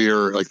not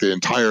clear. The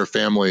entire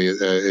family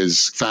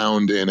is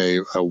found in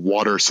a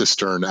water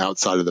cistern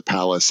outside of the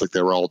palace.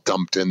 They were all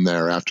dumped in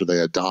there after they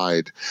had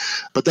died.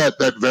 But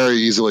that very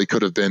easily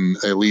could have been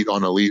elite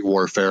on elite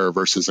warfare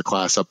versus a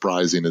class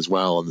uprising as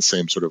well in the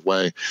same sort of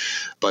way.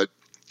 But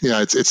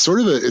yeah, it's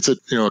sort of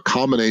a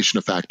combination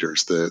of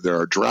factors. There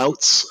are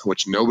droughts,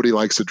 which nobody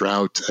likes a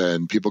drought,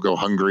 and people go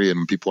hungry,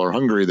 and when people are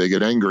hungry, they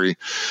get angry.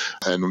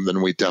 And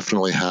then we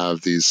definitely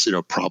have these,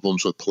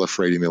 problems with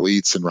proliferating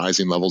elites and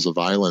rising levels of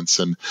violence.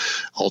 And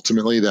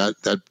ultimately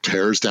that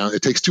tears down,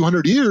 it takes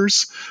 200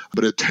 years,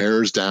 but it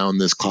tears down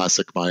this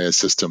classic Maya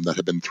system that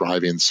had been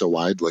thriving so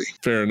widely.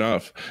 Fair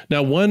enough.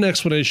 Now, one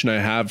explanation I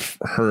have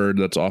heard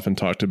that's often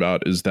talked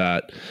about is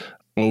that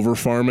over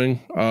farming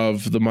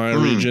of the Maya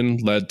region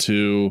led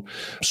to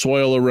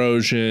soil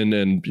erosion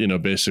and,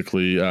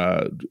 basically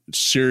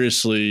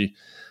seriously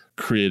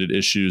created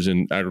issues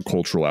in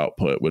agricultural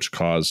output, which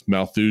caused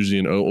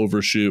Malthusian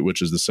overshoot,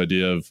 which is this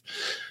idea of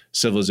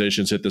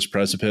civilizations hit this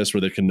precipice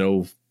where they can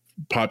no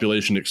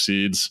population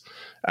exceeds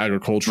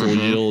agricultural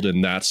yield.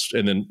 And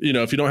then,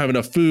 if you don't have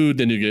enough food,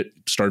 then you get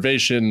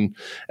starvation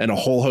and a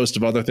whole host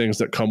of other things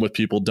that come with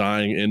people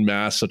dying en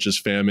masse, such as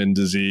famine,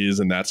 disease.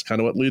 And that's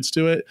kind of what leads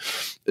to it.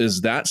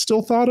 Is that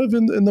still thought of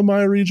in the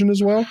Maya region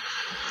as well?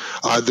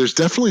 There's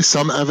definitely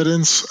some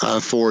evidence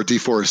for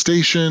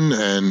deforestation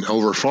and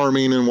over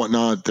farming and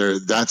whatnot.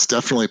 That's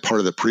definitely part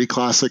of the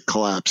pre-classic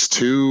collapse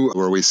too,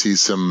 where we see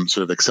some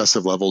sort of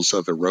excessive levels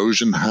of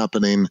erosion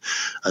happening.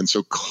 And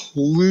so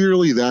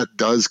clearly that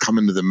does come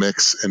into the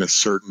mix in a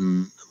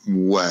certain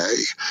way.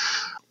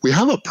 We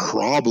have a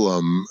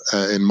problem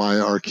in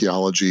Maya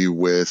archaeology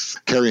with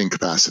carrying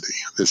capacity.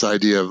 This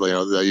idea of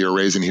that you're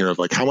raising here of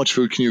how much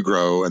food can you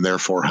grow, and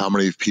therefore how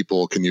many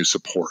people can you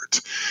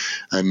support.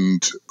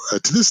 And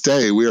to this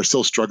day, we are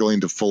still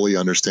struggling to fully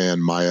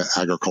understand Maya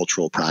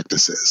agricultural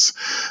practices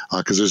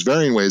because there's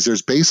varying ways.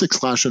 There's basic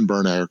slash and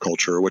burn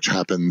agriculture, which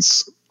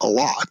happens a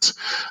lot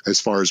as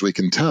far as we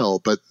can tell,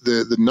 but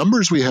the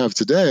numbers we have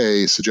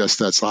today suggest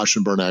that slash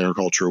and burn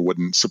agriculture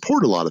wouldn't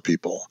support a lot of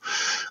people.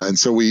 And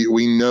so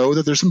we know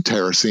that there's some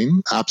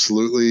terracing,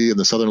 absolutely. In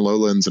the southern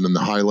lowlands and in the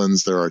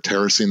highlands, there are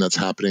terracing that's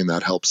happening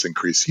that helps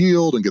increase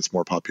yield and gets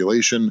more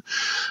population.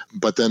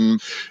 But then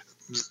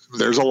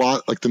there's a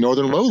lot like the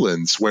northern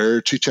lowlands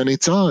where Chichen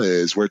Itza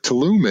is, where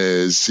Tulum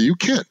is. You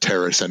can't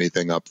terrace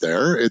anything up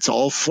there. It's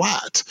all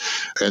flat.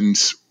 And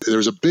there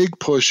was a big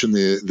push in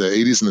the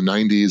 80s and the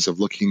 90s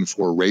of looking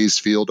for raised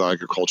field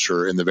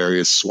agriculture in the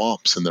various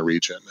swamps in the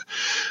region.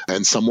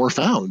 And some were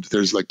found.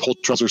 There's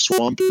Poltrazar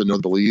Swamp in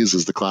Northern Belize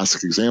is the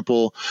classic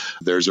example.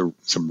 There's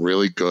some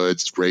really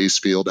good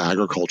raised field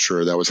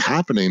agriculture that was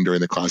happening during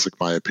the classic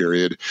Maya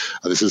period.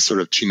 This is sort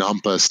of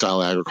Chinampa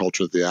style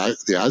agriculture that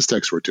the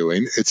Aztecs were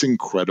doing. It's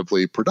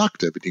incredibly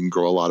productive. It can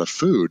grow a lot of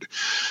food.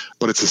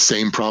 But it's the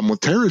same problem with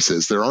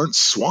terraces. There aren't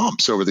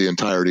swamps over the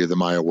entirety of the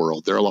Maya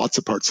world. There are lots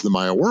of parts of the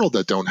Maya world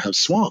that don't have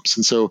swamps.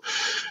 And so,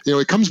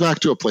 it comes back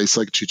to a place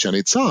like Chichen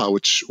Itza,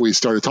 which we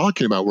started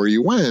talking about where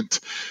you went.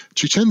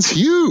 Chichen's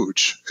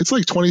huge. It's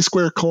 20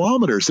 square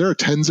kilometers. There are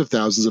tens of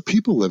thousands of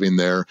people living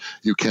there.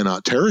 You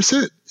cannot terrace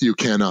it. You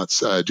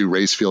cannot do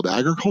raised field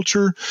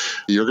agriculture.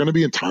 You're going to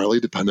be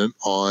entirely dependent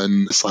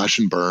on slash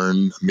and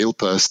burn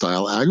milpa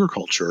style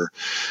agriculture.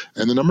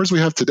 And the numbers we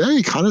have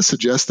today kind of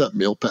suggest that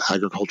milpa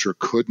agriculture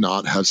could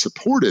not have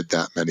supported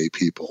that many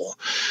people.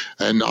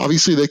 And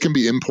obviously they can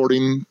be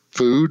importing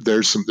food.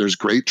 There's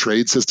great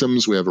trade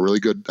systems. We have a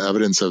really good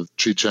evidence of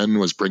Chichen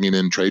was bringing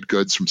in trade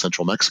goods from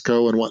central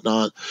Mexico and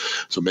whatnot.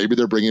 So maybe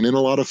they're bringing in a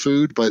lot of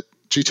food, but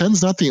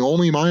Chichen's not the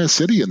only Maya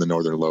city in the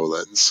northern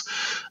lowlands.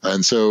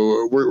 And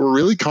so we're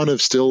really kind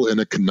of still in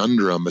a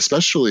conundrum,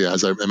 especially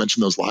as I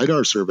mentioned those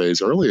LIDAR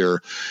surveys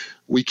earlier.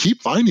 We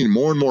keep finding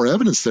more and more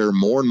evidence there are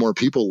more and more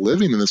people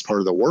living in this part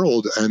of the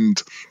world.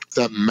 And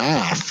that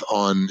math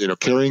on,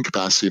 carrying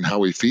capacity and how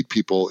we feed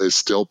people is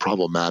still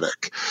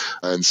problematic.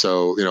 And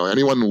so,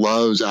 anyone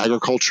loves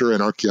agriculture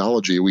and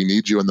archaeology, we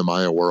need you in the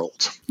Maya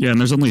world. Yeah, and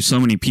there's only so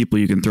many people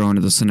you can throw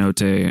into the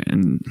cenote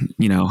and,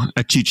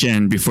 at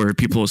Chichen before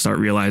people will start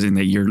realizing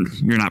that you're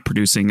not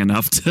producing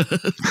enough to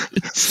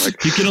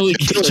you can only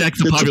check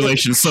the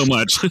population so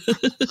much.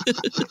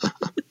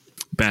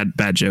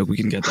 Bad joke. We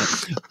can get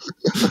that.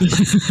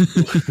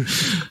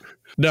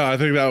 No, I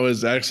think that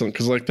was excellent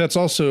because that's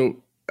also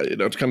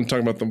kind of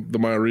talking about the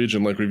Maya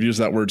region. We've used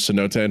that word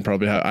cenote and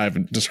probably I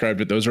haven't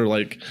described it. Those are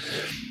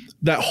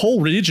that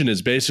whole region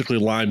is basically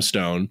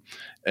limestone,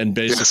 and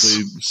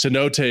basically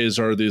cenotes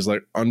are these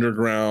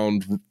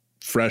underground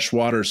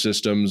freshwater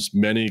systems.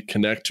 Many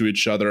connect to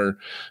each other.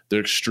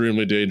 They're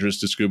extremely dangerous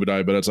to scuba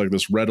dive, but it's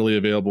this readily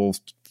available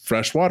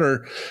fresh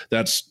water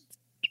that's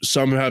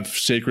some have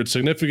sacred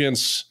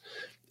significance.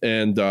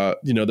 And,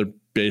 they're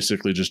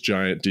basically just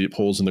giant deep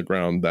holes in the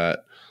ground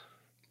that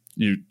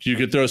you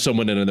could throw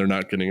someone in and they're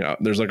not getting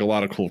out. There's a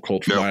lot of cool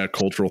Maya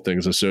cultural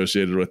things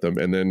associated with them.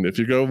 And then if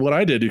you go what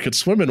I did, you could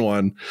swim in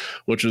one,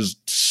 which is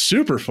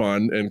super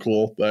fun and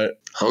cool. But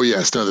oh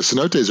yes, no, the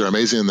cenotes are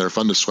amazing and they're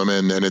fun to swim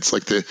in. And it's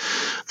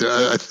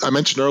I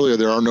mentioned earlier,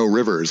 there are no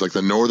rivers.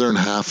 The northern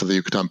half of the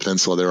Yucatan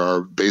Peninsula, there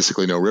are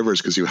basically no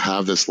rivers because you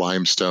have this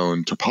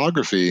limestone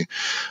topography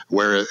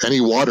where any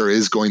water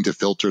is going to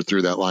filter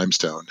through that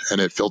limestone, and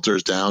it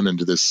filters down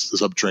into this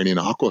subterranean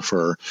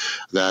aquifer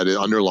that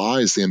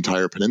underlies the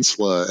entire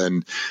peninsula.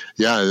 And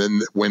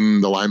then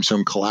when the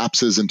limestone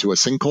collapses into a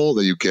sinkhole,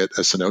 that you get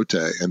a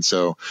cenote. And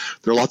so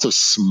there are lots of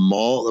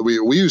small.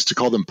 We used to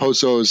call them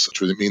pozos,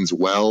 which means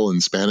well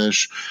in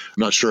Spanish.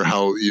 I'm not sure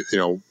how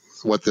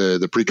what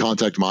the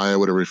pre-contact Maya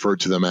would have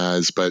referred to them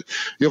as, but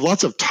you have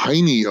lots of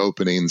tiny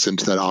openings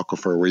into that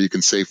aquifer where you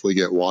can safely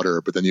get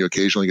water, but then you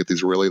occasionally get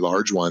these really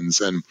large ones.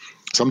 And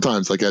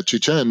sometimes, like at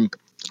Chichen,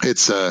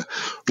 It's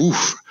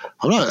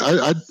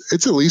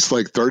it's at least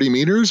like 30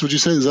 meters. Would you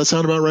say? Does that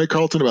sound about right,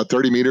 Carlton? About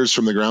 30 meters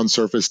from the ground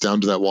surface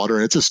down to that water,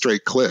 and it's a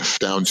straight cliff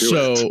down to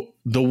it. So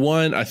the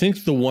one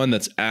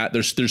that's at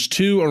there's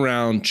two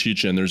around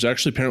Chichen. There's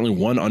actually apparently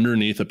one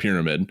underneath a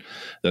pyramid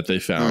that they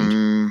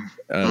found,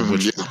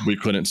 which we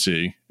couldn't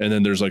see. And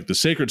then there's like the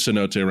sacred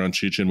cenote around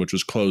Chichen, which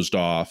was closed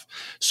off.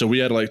 So we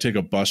had to like take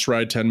a bus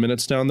ride 10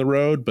 minutes down the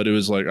road. But it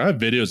was like, I have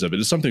videos of it.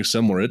 It's something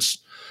similar. It's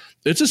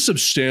a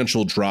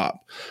substantial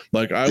drop.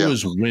 Like I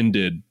was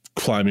winded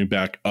climbing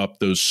back up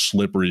those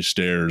slippery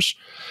stairs,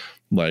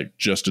 like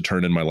just to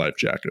turn in my life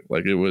jacket.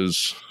 Like it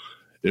was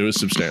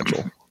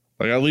substantial.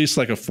 Like at least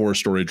like a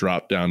 4-story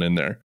drop down in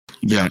there.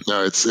 Yeah,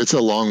 no, it's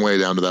a long way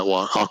down to that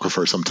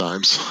aquifer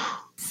sometimes.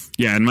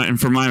 Yeah, and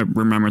from my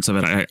remembrance of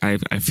it,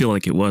 I feel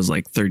like it was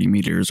like 30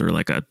 meters or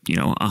like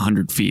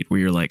 100 feet, where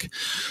you're like,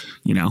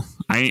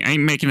 I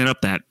ain't making it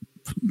up that.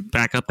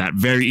 Back up that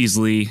very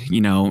easily,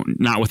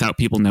 not without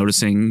people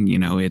noticing.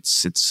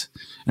 It's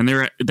and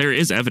there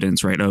is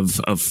evidence, right,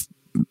 of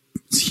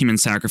human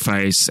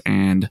sacrifice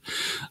and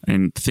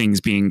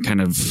things being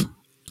kind of,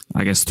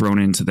 I guess, thrown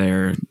into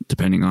there,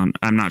 depending on,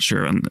 I'm not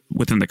sure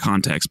within the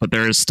context, but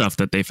there is stuff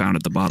that they found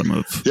at the bottom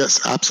of.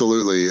 Yes,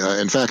 absolutely.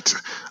 In fact,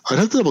 I'd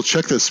have to double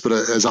check this, but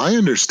as I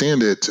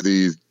understand it,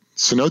 the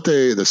sacred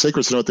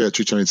cenote at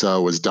Chichen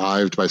Itza was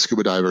dived by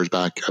scuba divers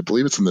back, I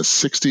believe it's in the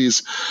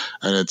 60s.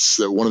 And it's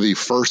one of the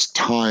first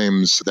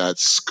times that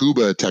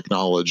scuba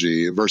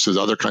technology versus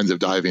other kinds of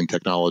diving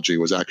technology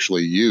was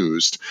actually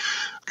used.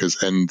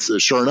 And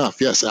sure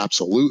enough, yes,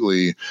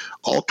 absolutely,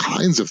 all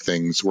kinds of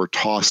things were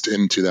tossed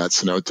into that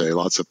cenote.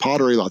 Lots of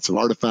pottery, lots of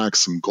artifacts,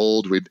 some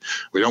gold. We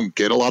don't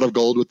get a lot of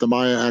gold with the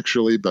Maya,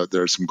 actually, but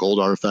there's some gold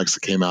artifacts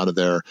that came out of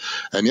there.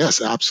 And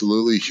yes,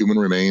 absolutely, human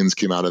remains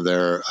came out of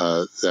there.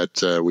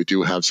 That we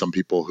do have some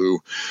people who,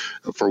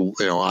 for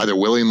either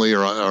willingly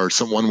or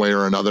some one way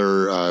or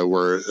another,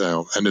 were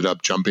ended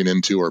up jumping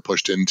into or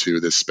pushed into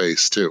this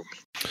space too.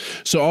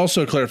 So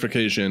also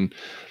clarification.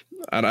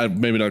 And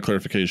maybe not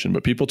clarification,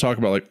 but people talk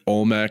about like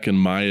Olmec and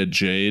Maya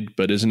jade,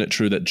 but isn't it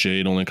true that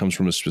jade only comes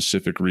from a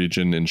specific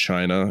region in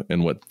China,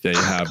 and what they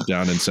have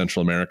down in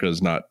Central America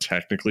is not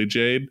technically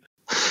jade?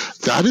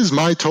 That is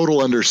my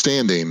total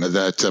understanding,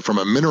 that from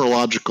a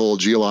mineralogical,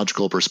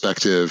 geological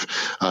perspective,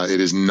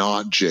 it is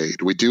not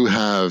jade. We do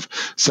have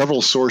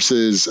several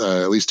sources,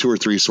 at least 2 or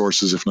 3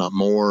 sources, if not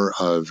more,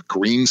 of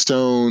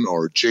greenstone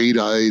or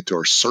jadeite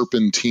or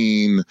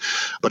serpentine,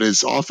 but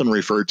it's often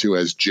referred to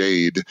as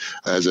jade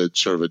as a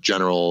sort of a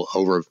general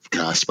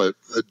overcast. But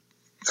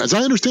as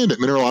I understand it,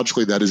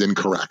 mineralogically, that is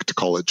incorrect to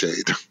call it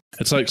jade.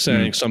 It's like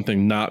saying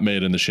something not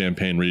made in the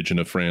Champagne region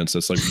of France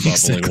that's like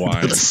bubbling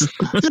wine. If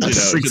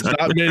it's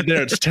not made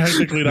there, it's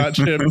technically not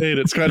champagne.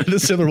 It's kind of the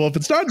similar. Well, if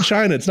it's not in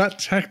China, it's not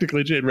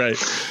technically jade, right?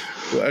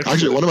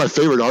 Actually, one of my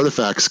favorite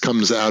artifacts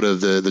comes out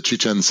of the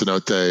Chichen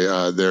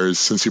cenote.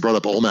 Since you brought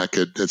up Olmec,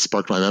 it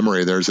sparked my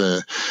memory. There's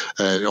an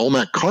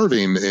Olmec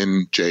carving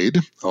in jade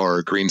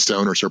or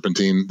greenstone or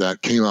serpentine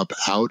that came up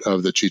out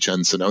of the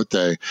Chichen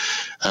cenote.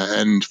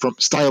 And from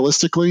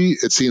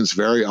stylistically, it seems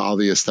very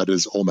obvious that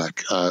is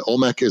Olmec.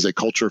 Olmec is a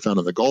culture found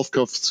on the Gulf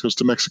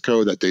Coast of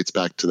Mexico that dates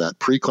back to that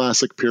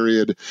pre-classic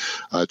period.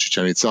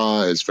 Chichen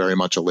Itza is very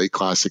much a late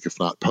classic, if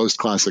not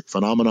post-classic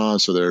phenomena.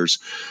 So there's,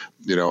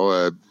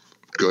 a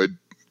good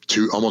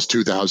almost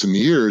 2,000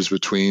 years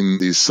between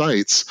these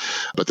sites,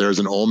 but there's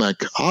an Olmec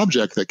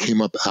object that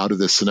came up out of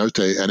this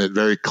cenote, and it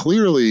very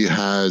clearly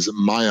has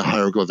Maya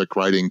hieroglyphic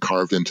writing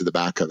carved into the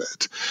back of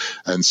it.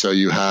 And so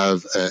you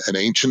have an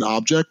ancient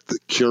object that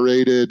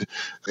curated,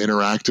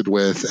 interacted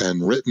with,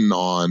 and written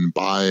on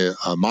by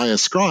Maya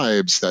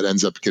scribes that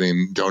ends up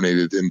getting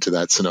donated into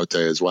that cenote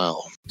as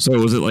well. So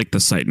was it like the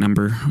site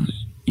number?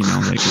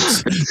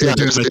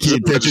 There's a key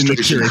ditching the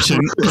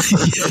curation.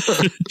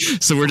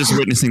 So we're just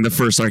witnessing the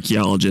first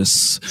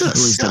archaeologists, at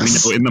least that we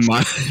know in the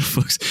Maya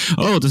books.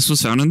 Oh, this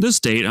was found on this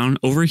date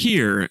over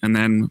here, and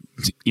then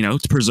to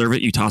preserve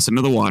it, you toss it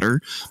into the water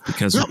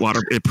because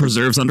water it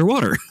preserves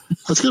underwater.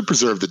 That's going to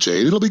preserve the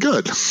jade. It'll be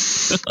good.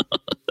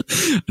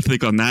 I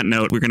think on that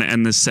note, we're going to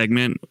end this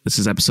segment. This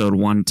is episode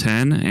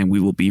 110, and we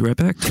will be right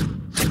back.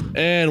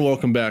 And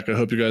welcome back. I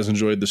hope you guys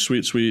enjoyed the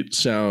sweet, sweet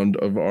sound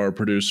of our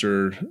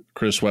producer,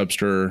 Chris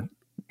Webster,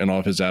 and all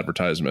of his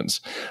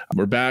advertisements.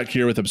 We're back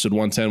here with episode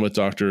 110 with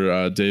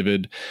Dr.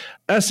 David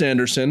S.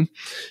 Anderson.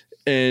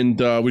 And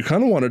we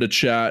kind of wanted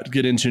to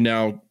get into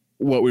now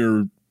what we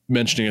were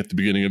mentioning at the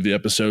beginning of the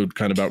episode,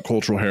 kind of about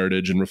cultural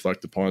heritage, and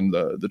reflect upon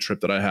the trip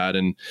that I had.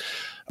 And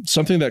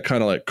something that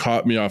kind of like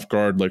caught me off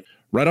guard, like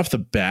right off the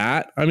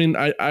bat. I mean,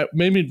 I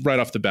maybe right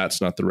off the bat's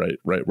not the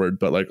right word,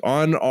 but like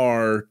on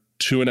our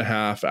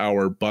 2.5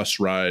 hour bus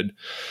ride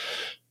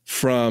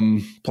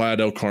from Playa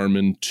del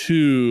Carmen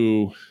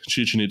to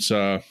Chichen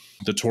Itza,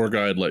 the tour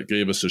guide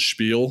gave us a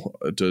spiel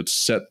to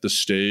set the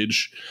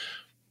stage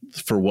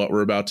for what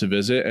we're about to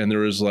visit. And there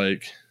was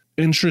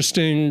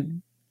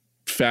interesting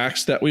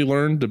facts that we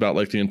learned about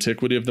the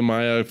antiquity of the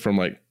Maya from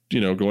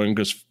going,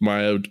 because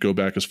Maya would go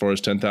back as far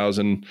as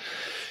 10,000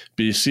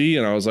 BC.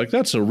 And I was like,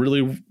 that's a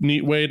really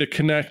neat way to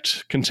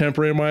connect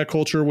contemporary Maya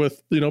culture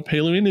with,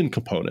 Paleo-Indian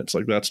components.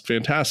 Like, that's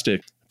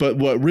fantastic. But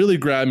what really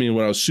grabbed me and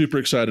what I was super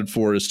excited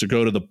for is to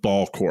go to the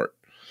ball court.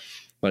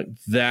 Like,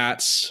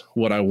 that's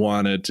what I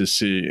wanted to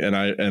see. And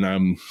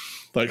I'm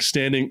like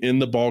standing in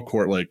the ball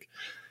court, like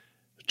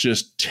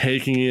just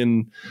taking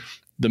in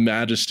the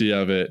majesty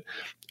of it.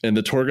 And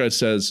the tour guide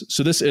says,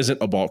 so this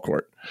isn't a ball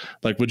court.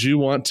 Like, would you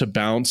want to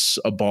bounce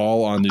a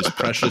ball on these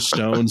precious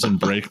stones and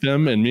break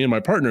them? And me and my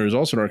partner, who's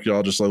also an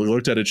archaeologist, like, we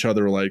looked at each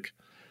other like,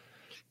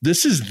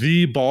 this is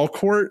the ball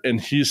court. And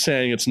he's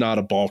saying it's not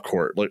a ball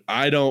court. Like,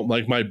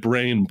 my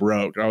brain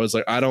broke. I was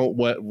like,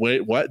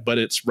 wait, what? But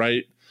it's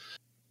right.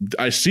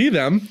 I see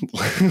them.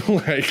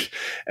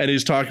 And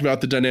he's talking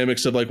about the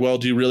dynamics of like, well,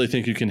 do you really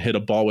think you can hit a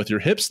ball with your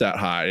hips that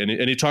high?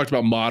 And he talked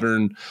about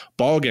modern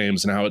ball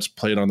games and how it's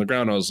played on the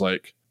ground. I was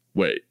like,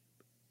 wait,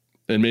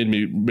 and made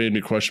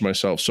me question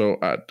myself. So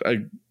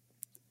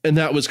and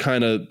that was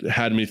kind of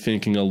had me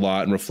thinking a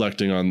lot and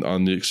reflecting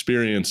on the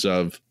experience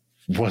of,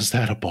 was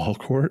that a ball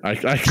court? I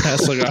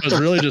guess like I was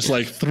really just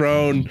like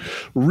thrown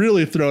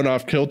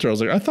off kilter. I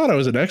was like, I thought I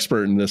was an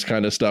expert in this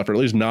kind of stuff, or at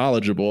least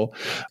knowledgeable.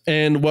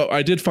 And what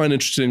I did find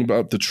interesting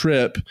about the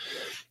trip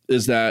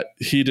is that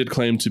he did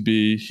claim to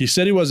be, he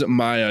said he wasn't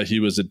Maya. He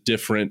was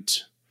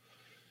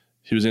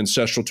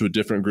ancestral to a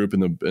different group in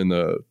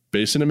the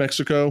basin of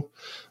Mexico.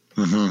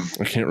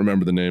 Mm-hmm. I can't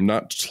remember the name.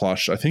 Not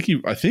Tlash. I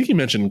think he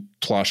mentioned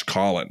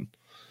Tlaxcalan.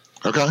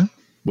 Okay.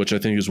 Which I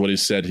think is what he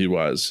said he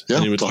was. Yeah,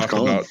 and he would talk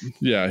about,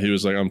 he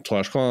was like, I'm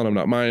Tlaxcalan, I'm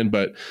not Mayan.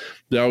 But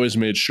they always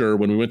made sure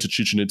when we went to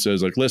Chichen Itza, it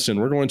was like, listen,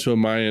 we're going to a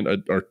Mayan,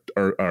 our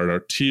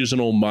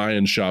artisanal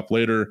Mayan shop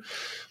later.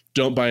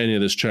 Don't buy any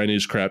of this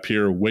Chinese crap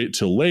here. Wait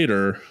till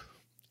later.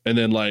 And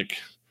then like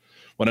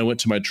when I went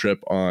to my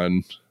trip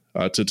on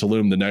to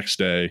Tulum the next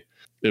day,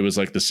 it was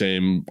like the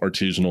same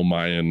artisanal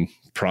Mayan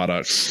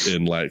products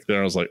in like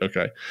there. I was like,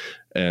 okay.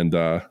 And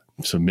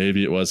so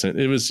maybe it wasn't,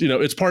 it was,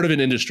 it's part of an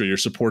industry. You're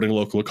supporting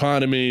local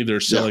economy. They're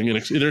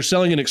selling they're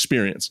selling an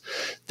experience.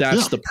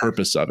 That's the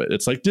purpose of it.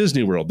 It's like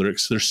Disney World.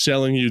 They're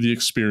selling you the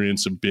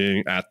experience of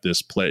being at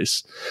this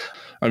place.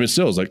 I mean,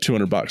 still, it was like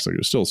 $200. Like it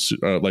was still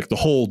like the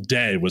whole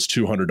day was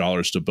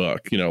 $200 to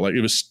book, like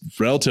it was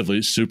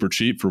relatively super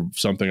cheap for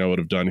something I would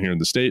have done here in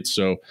the States.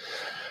 So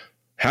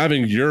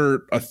having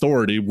your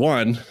authority,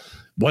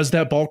 was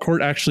that ball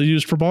court actually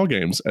used for ball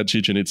games at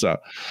Chichen Itza?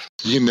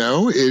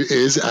 It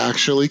is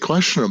actually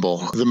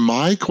questionable.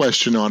 My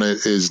question on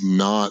it is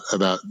not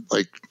about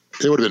like,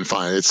 it would have been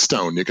fine. It's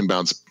stone. You can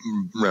bounce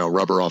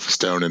rubber off a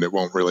stone and it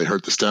won't really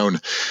hurt the stone.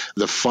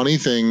 The funny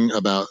thing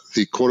about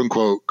the quote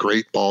unquote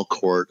great ball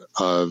court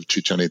of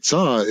Chichen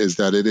Itza is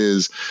that it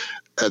is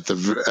at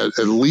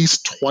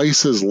least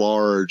twice as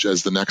large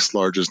as the next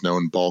largest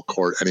known ball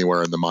court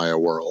anywhere in the Maya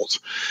world.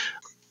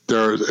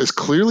 There is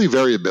clearly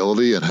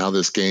variability in how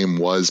this game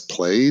was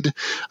played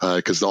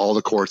because all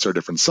the courts are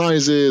different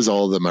sizes.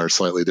 All of them are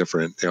slightly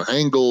different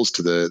angles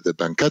to the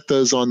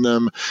banquetas on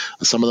them.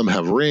 Some of them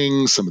have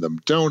rings. Some of them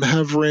don't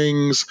have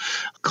rings.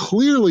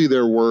 Clearly,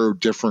 there were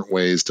different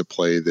ways to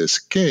play this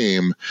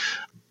game.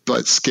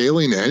 But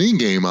scaling any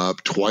game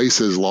up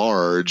twice as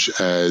large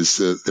as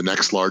the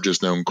next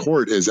largest known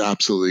court is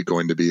absolutely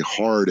going to be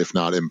hard, if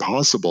not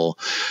impossible.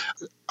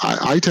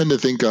 I tend to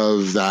think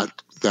of that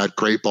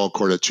great ball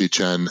court at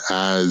Chichen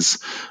as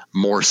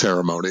more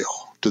ceremonial.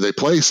 Do they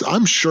place?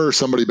 I'm sure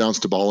somebody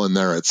bounced a ball in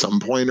there at some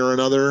point or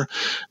another,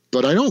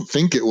 but I don't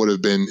think it would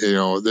have been,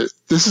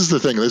 this is the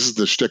thing. This is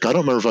the shtick. I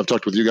don't remember if I've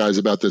talked with you guys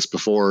about this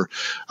before.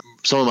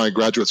 Some of my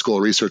graduate school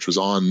research was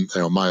on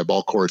Maya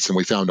ball courts, and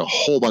we found a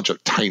whole bunch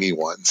of tiny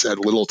ones at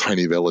little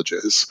tiny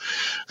villages.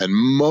 And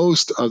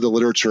most of the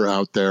literature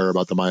out there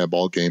about the Maya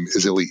ball game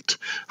is elite.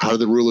 How do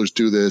the rulers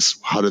do this?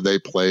 How do they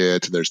play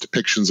it? There's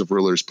depictions of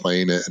rulers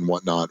playing it and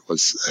whatnot.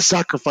 Was a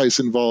sacrifice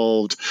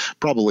involved?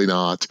 Probably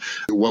not.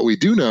 What we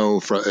do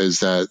know is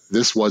that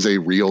this was a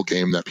real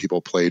game that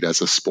people played as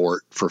a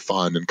sport for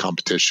fun and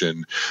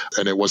competition.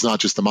 And it was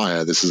not just the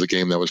Maya. This is a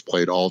game that was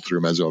played all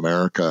through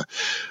Mesoamerica.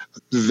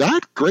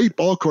 That great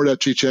ball court at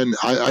Chichen,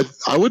 I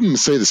wouldn't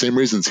say the same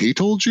reasons he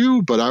told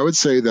you, but I would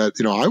say that,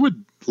 I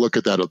would look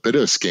at that a bit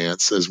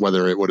askance as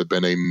whether it would have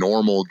been a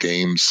normal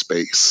game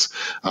space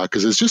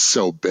because it's just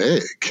so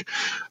big.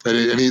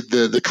 And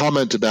the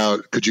comment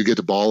about could you get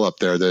the ball up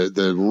there,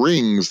 the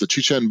rings, the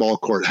Chichen ball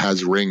court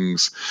has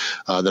rings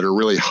that are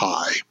really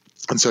high.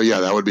 And so,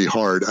 that would be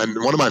hard.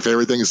 And one of my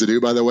favorite things to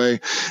do, by the way,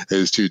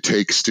 is to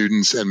take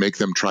students and make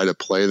them try to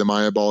play the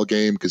Maya ball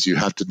game because you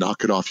have to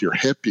knock it off your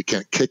hip. You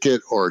can't kick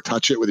it or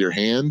touch it with your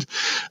hand.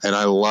 And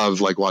I love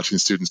watching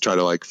students try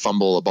to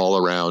fumble a ball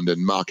around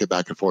and knock it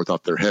back and forth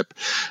off their hip.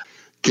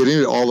 Getting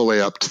it all the way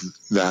up to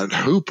that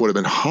hoop would have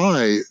been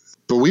high,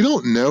 but we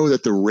don't know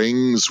that the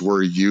rings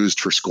were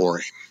used for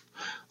scoring.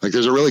 Like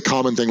there's a really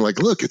common thing like,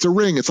 look, it's a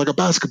ring. It's like a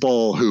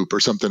basketball hoop or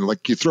something.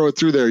 Like you throw it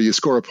through there, you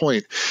score a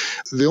point.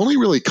 The only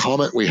really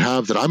comment we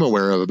have that I'm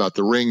aware of about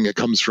the ring, it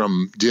comes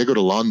from Diego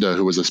de Landa,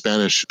 who was a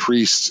Spanish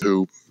priest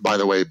who, by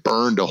the way,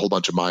 burned a whole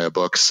bunch of Maya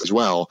books as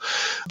well.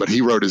 But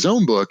he wrote his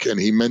own book, and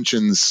he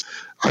mentions,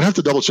 I'd have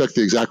to double check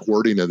the exact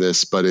wording of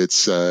this, but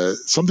it's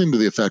something to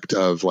the effect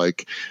of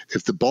like,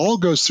 if the ball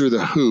goes through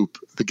the hoop,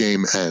 the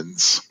game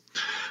ends.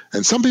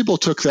 And some people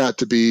took that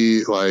to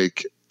be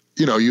like,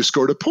 you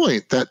scored a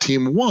point, that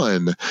team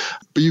won.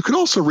 But you could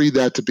also read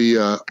that to be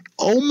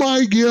oh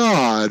my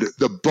God,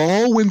 the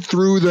ball went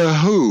through the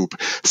hoop.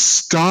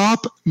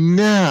 Stop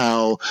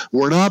now.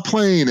 We're not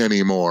playing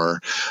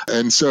anymore.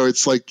 And so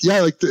it's like,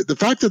 yeah, like the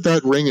fact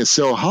that ring is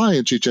so high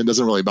in Chichen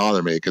doesn't really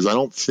bother me, because I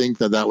don't think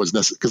that was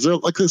necessary.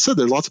 Because like I said,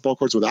 there's lots of ball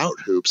courts without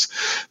hoops.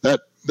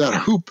 That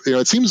hoop,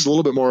 it seems a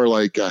little bit more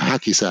like a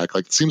hacky sack.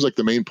 Like it seems like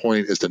the main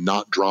point is to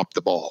not drop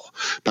the ball.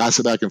 Pass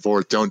it back and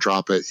forth. Don't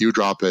drop it. You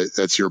drop it,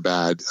 that's your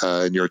bad,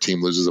 and your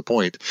team loses a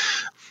point.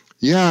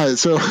 Yeah,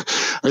 so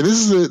this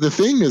is the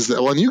thing is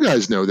that, well, and you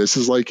guys know this,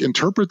 is like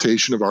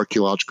interpretation of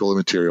archaeological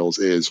materials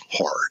is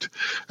hard,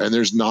 and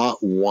there's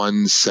not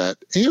one set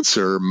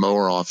answer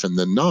more often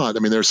than not. I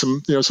mean, there's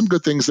some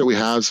good things that we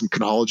have, some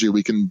chronology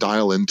we can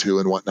dial into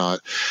and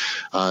whatnot,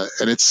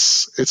 and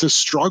it's a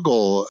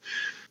struggle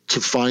to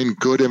find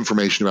good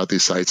information about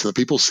these sites. And the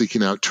people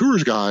seeking out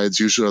tours guides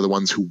usually are the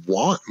ones who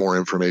want more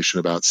information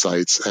about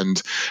sites. And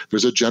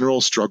there's a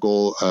general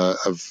struggle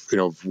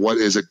of what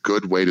is a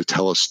good way to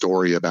tell a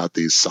story about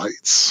these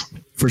sites.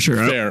 For sure.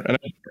 Fair.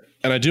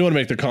 And I do want to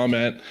make the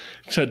comment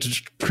to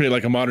create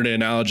like a modern day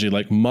analogy,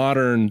 like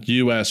modern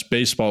US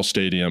baseball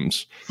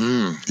stadiums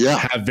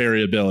have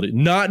variability.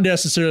 Not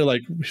necessarily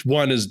like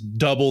one is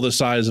double the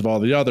size of all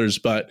the others,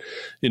 but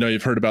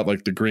you've heard about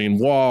like the green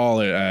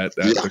wall at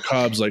the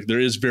Cubs. Like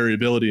there is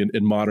variability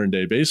in modern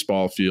day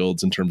baseball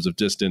fields in terms of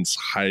distance,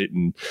 height.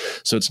 And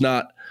so it's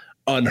not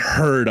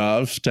unheard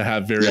of to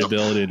have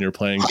variability in your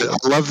playing field.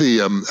 I love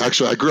the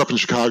actually I grew up in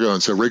Chicago,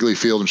 and so Wrigley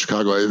Field in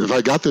Chicago, if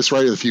I got this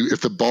right,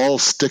 if the ball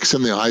sticks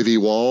in the ivy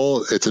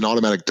wall, it's an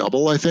automatic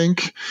double, I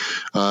think.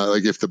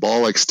 Like if the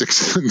ball like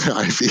sticks in the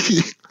ivy,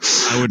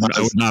 I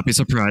would not be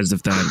surprised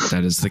if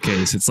that is the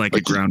case. It's like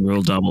a ground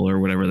rule double or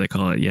whatever they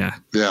call it. Yeah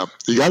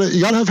you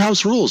gotta have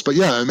house rules. But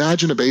yeah,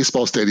 imagine a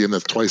baseball stadium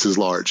that's twice as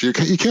large. You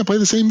can't play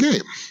the same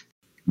game.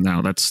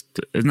 No,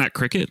 isn't that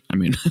cricket? I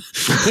mean,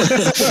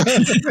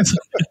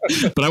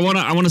 but I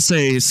want to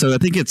say, so I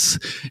think it's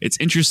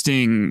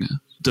interesting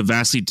the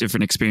vastly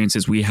different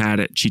experiences we had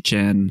at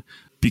Chichen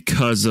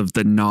because of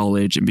the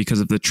knowledge and because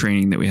of the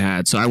training that we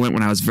had. So I went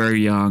when I was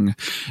very young,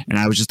 and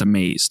I was just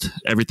amazed.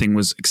 Everything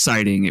was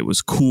exciting. It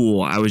was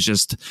cool. I was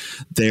just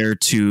there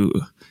to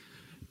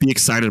be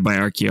excited by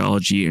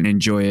archaeology and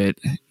enjoy it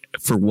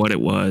for what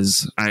it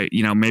was.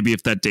 Maybe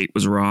if that date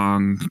was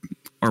wrong,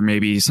 or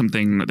maybe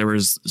there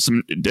was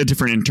a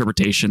different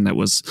interpretation that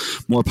was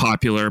more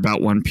popular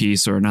about one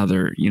piece or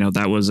another,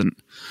 that wasn't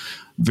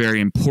very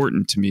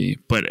important to me.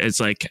 But it's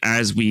like,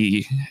 as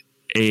we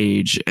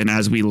age and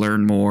as we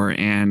learn more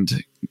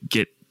and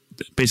get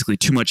basically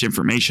too much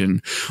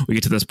information, we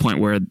get to this point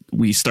where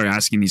we start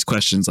asking these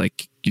questions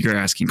like you're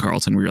asking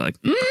Carlton, where you're like,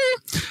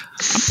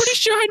 I'm pretty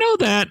sure I know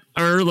that.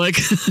 Or like,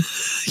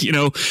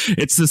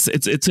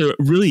 it's a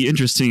really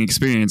interesting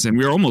experience. And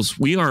we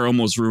are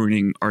almost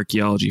ruining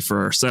archaeology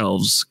for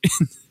ourselves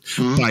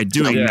by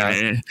doing that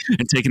and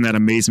taking that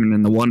amazement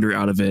and the wonder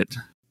out of it.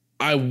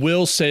 I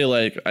will say,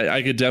 like,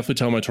 I could definitely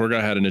tell my tour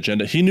guide had an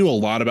agenda. He knew a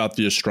lot about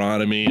the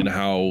astronomy and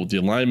how the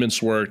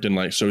alignments worked. And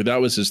like, so that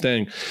was his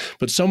thing.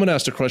 But someone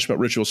asked a question about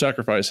ritual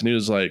sacrifice, and he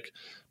was like,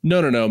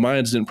 no,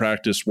 Mayans didn't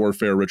practice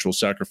warfare, ritual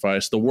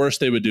sacrifice. The worst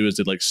they would do is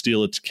they'd like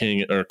steal its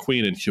king or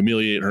queen and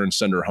humiliate her and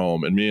send her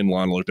home. And me and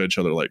Lana looked at each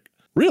other like,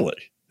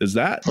 really? Is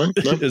that what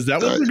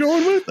we're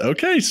going with?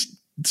 Okay,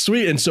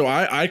 sweet. And so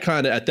I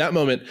kind of, at that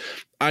moment,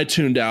 I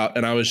tuned out,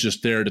 and I was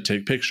just there to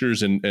take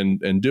pictures and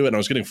do it. And I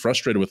was getting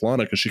frustrated with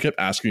Lana because she kept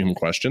asking him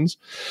questions.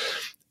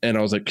 And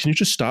I was like, can you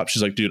just stop?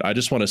 She's like, dude, I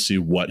just want to see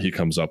what he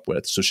comes up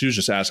with. So she was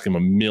just asking him a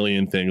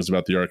million things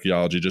about the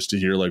archaeology just to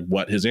hear like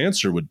what his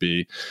answer would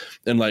be.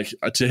 And like,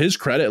 to his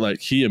credit, like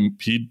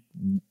he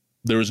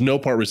there was no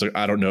part where he's like,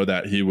 I don't know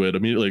that. He would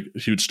immediately,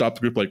 he would stop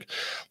the group, like,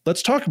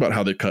 let's talk about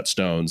how they cut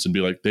stones, and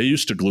be like, they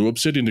used to glue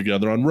obsidian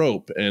together on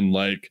rope and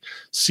like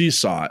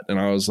seesaw it. And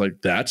I was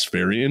like, that's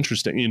very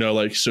interesting.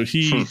 So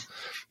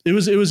it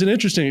was an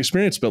interesting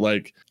experience, but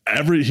like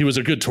he was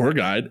a good tour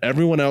guide.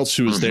 Everyone else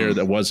who was there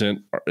that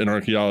wasn't an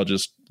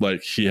archaeologist,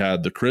 like he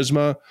had the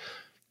charisma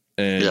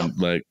and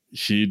like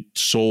he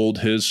sold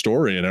his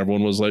story, and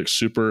everyone was like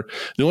super.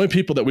 The only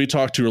people that we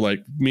talked to were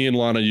like, me and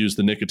Lana used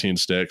the nicotine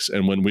sticks.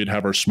 And when we'd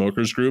have our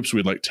smokers groups,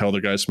 we'd like tell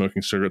the guys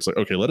smoking cigarettes, like,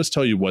 okay, let us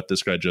tell you what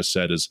this guy just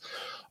said is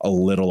a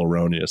little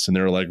erroneous. And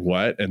they were like,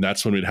 what? And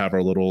that's when we'd have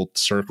our little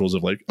circles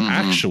of like,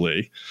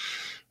 actually,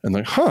 and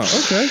like,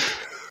 okay.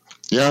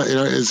 Yeah,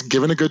 is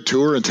giving a good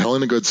tour and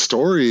telling a good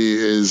story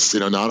is,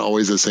 not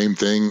always the same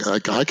thing.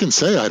 Like I can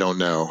say I don't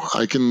know.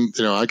 I can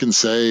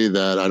say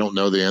that I don't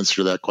know the answer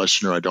to that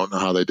question, or I don't know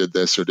how they did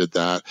this or did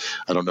that.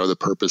 I don't know the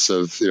purpose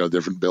of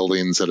different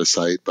buildings at a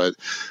site. But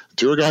a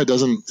tour guide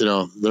doesn't. They're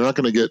not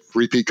going to get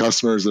repeat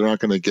customers. They're not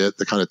going to get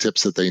the kind of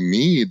tips that they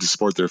need to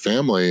support their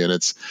family. And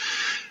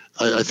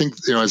I think,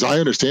 as I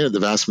understand it, the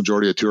vast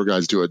majority of tour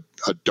guides do a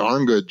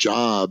darn good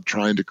job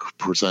trying to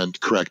present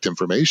correct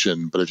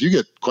information. But if you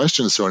get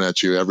questions thrown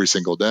at you every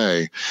single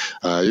day,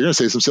 you're going to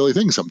say some silly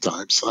things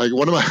sometimes. Like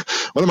one of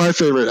my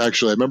favorite,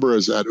 actually, I remember I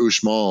was at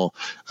Uxmal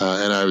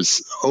and I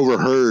was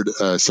overheard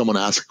someone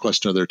ask a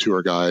question of their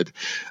tour guide.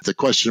 The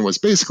question was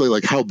basically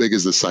like, how big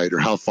is the site, or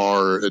how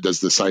far does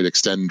the site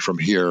extend from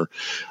here?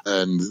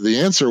 And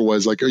the answer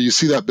was like, oh, you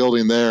see that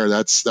building there?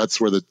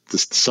 That's where the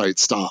site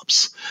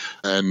stops.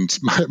 And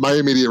my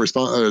immediate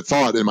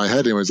thought in my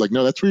head was like,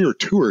 no, that's where your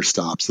tour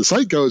stops. The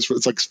site goes for,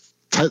 it's like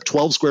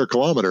 12 square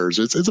kilometers.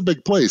 It's a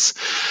big place,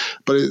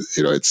 but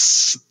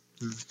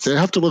they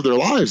have to live their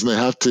lives, and they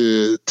have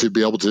to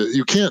be able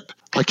to.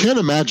 I can't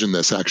imagine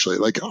this actually.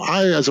 Like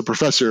I, as a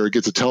professor,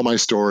 get to tell my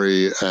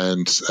story,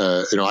 and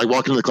I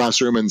walk into the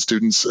classroom, and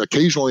students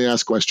occasionally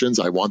ask questions.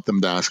 I want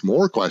them to ask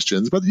more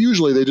questions, but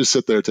usually they just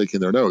sit there taking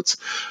their notes.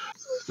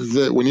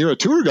 When you're a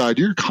tour guide,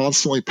 you're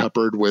constantly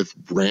peppered with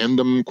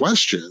random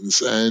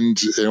questions, and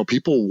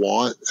people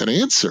want an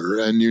answer,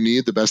 and you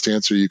need the best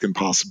answer you can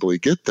possibly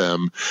get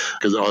them,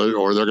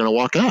 or they're going to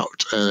walk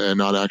out and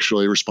not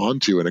actually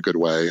respond to you in a good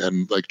way.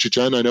 And like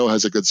Chichen, I know,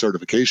 has a good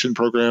certification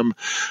program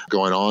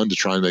going on to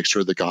try and make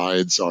sure the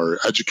guides are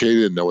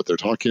educated and know what they're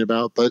talking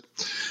about. But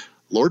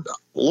Lord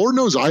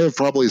knows I have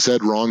probably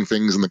said wrong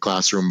things in the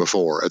classroom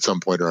before at some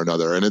point or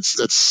another. And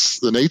it's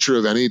the nature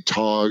of any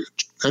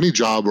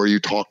job where you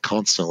talk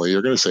constantly.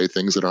 You're going to say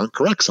things that aren't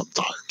correct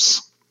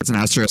sometimes. It's an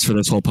asterisk for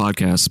this whole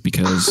podcast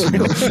because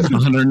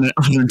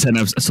 110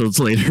 episodes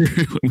later,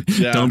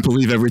 don't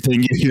believe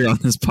everything you hear on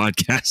this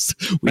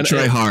podcast. We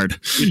try hard.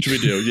 Which we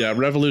do. Yeah.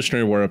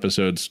 Revolutionary War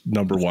episodes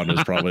 #1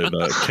 is probably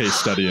the case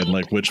study in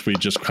which we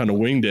just kind of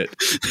winged it.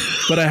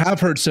 But I have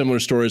heard similar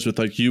stories with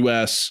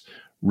U.S.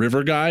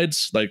 river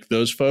guides, like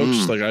those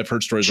folks. Like I've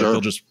heard stories like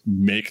they'll just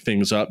make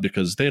things up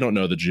because they don't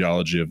know the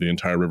geology of the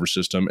entire river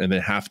system, and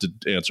they have to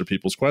answer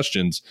people's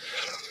questions.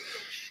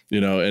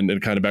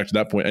 And kind of back to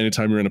that point,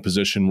 anytime you're in a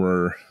position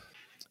where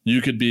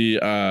you could be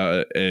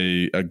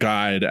a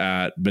guide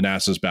at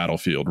Manassas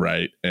battlefield,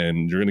 right?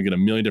 And you're going to get a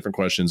million different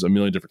questions, a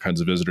million different kinds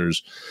of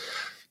visitors.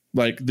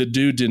 Like the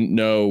dude didn't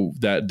know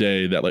that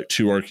day that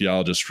 2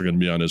 archaeologists were going to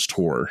be on his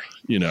tour,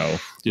 and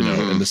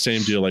the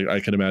same deal. Like I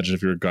can imagine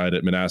if you're a guide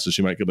at Manassas,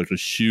 you might get a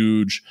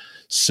huge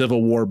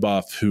Civil War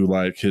buff who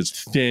his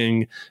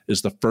thing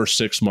is the first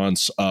 6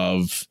 months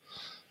of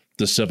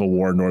the Civil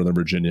War in Northern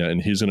Virginia.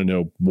 And he's going to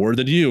know more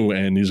than you.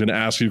 And he's going to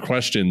ask you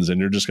questions, and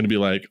you're just going to be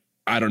like,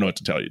 I don't know what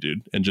to tell you,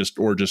 dude. And just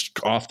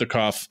off the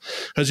cuff,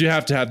 because you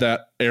have to have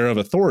that air of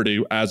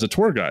authority as a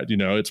tour guide.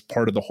 It's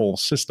part of the whole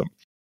system.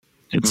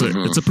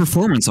 It's a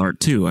performance art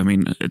too. I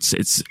mean, it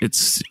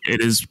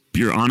is,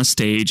 you're on a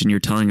stage and you're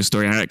telling a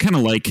story. I kind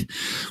of like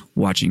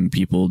watching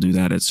people do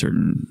that at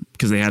certain,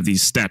 because they have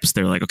these steps.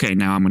 They're like, okay,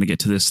 now I'm going to get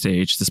to this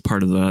stage, this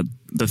part of the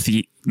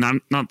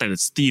not that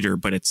it's theater,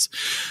 but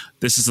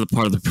this is the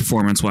part of the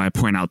performance where I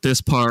point out this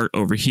part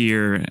over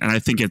here. And I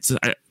think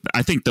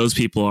I think those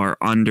people are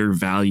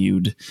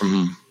undervalued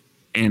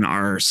in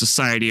our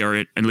society, or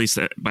at least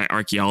by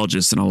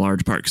archaeologists in a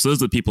large part, because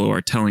those are the people who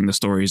are telling the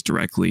stories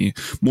directly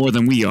more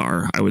than we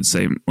are, I would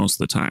say, most of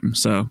the time.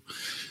 So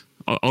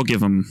I'll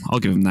give them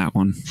that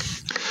one.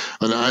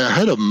 And I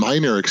had a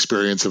minor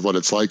experience of what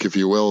it's like, if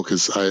you will,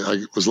 because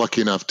I was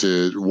lucky enough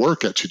to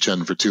work at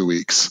Chichen for 2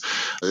 weeks.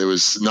 It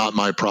was not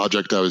my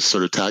project. I was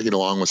sort of tagging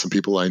along with some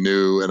people I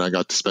knew, and I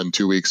got to spend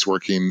 2 weeks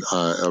working.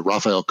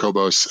 Rafael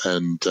Cobos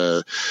and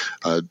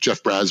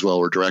Jeff Braswell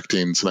were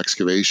directing some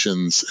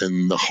excavations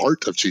in the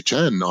heart of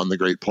Chichen on the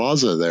Great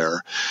Plaza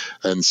there.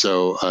 And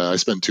so I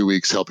spent 2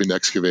 weeks helping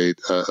excavate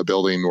a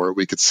building where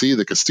we could see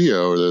the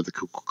Castillo, or the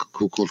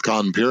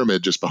Kukulkan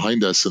pyramid, just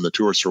behind us, and the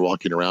tourists were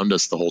walking around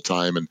us the whole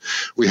time. And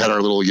we had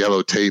our little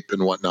yellow tape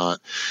and whatnot,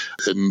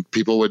 and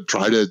people would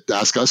try to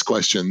ask us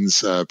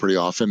questions pretty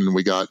often. And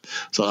I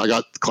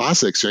got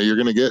classics. You're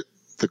going to get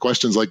the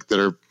questions that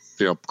are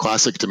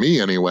classic to me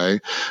anyway.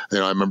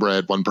 I remember I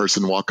had one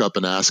person walk up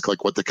and ask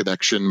what the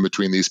connection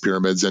between these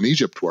pyramids and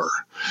Egypt were.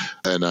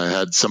 And I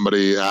had someone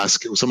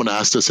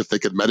asked us if they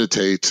could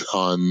meditate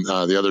on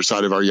the other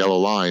side of our yellow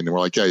line. And we're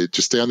like, yeah,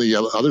 just stay on the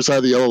other side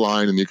of the yellow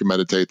line and you can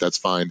meditate. That's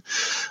fine.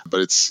 But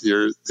it's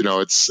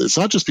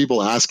not just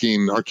people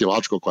asking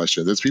archaeological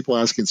questions. It's people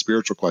asking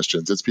spiritual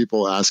questions. It's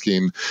people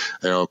asking,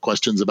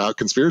 questions about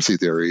conspiracy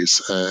theories,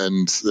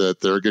 and that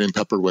they're getting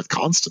peppered with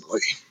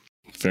constantly.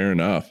 Fair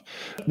enough.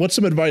 What's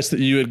some advice that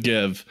you would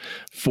give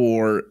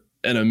for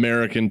an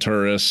American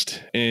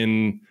tourist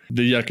in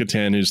the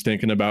Yucatan who's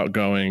thinking about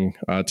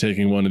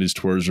taking one of these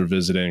tours or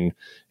visiting,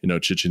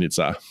 Chichen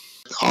Itza?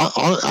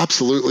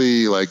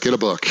 Absolutely, get a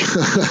book.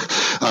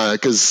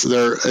 because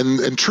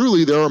and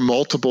truly there are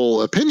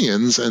multiple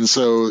opinions. And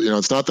so,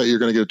 it's not that you're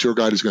going to get a tour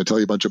guide who's going to tell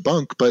you a bunch of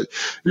bunk, but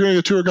you're going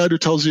to get a tour guide who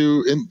tells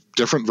you in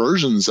different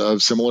versions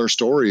of similar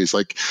stories,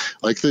 like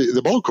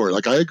the ball court.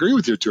 Like, I agree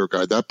with your tour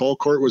guide. That ball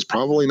court was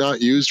probably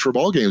not used for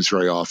ball games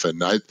very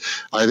often. I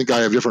think I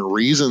have different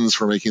reasons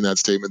for making that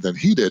statement than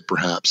he did,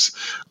 perhaps,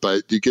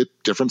 but you get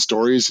different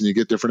stories and you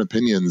get different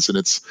opinions. And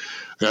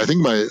I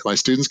think my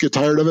students get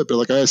tired of it, but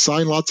like, I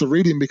assign lots of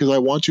reading because I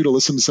want you to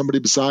listen to somebody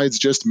besides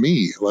just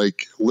me.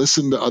 Like,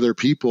 listen to other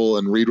people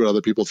and read what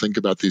other people think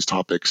about these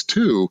topics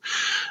too.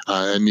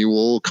 And you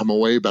will come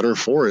away better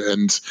for it.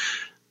 And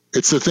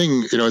it's the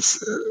thing,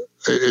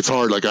 it's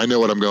hard. Like, I know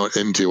what I'm going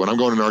into when I'm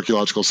going to an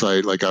archaeological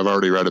site. Like, I've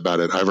already read about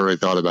it. I've already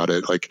thought about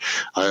it. Like,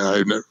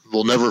 I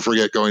will never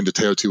forget going to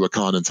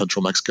Teotihuacan in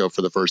central Mexico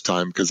for the first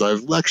time, because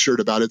I've lectured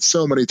about it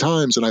so many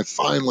times and I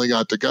finally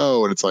got to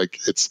go. And it's like,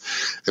 it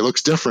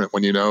looks different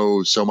when you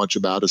know so much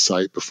about a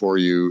site before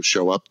you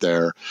show up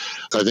there.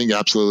 I think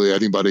absolutely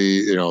anybody,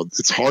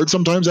 it's hard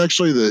sometimes.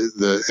 Actually,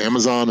 the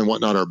Amazon and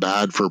whatnot are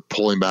bad for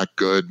pulling back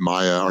good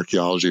Maya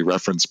archaeology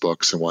reference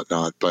books and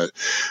whatnot. But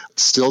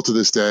still to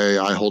this day,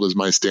 I hold as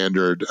my standard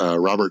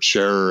Robert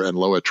Scherer and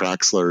Loa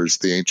Traxler's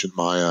The Ancient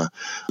Maya.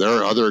 There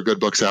are other good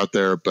books out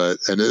there,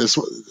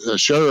 and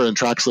Scherer and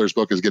Traxler's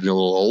book is getting a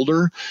little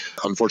older.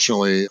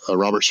 Unfortunately,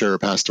 Robert Scherer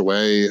passed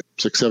away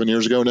 6-7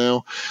 years ago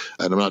now,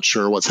 and I'm not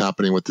sure what's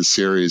happening with this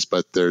series,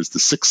 but there's the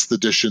 6th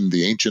edition,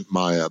 The Ancient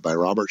Maya by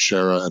Robert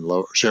Scherer and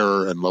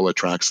Loa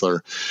Traxler.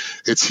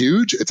 It's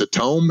huge. It's a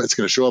tome. It's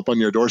going to show up on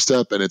your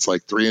doorstep, and it's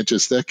like 3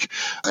 inches thick,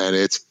 and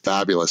it's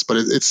fabulous. But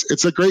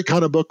it's a great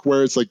kind of book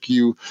where it's like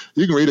you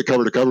can read it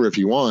cover to cover if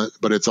you want,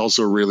 but it's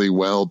also really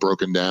well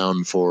broken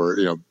down for,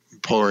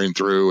 pouring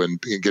through and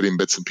getting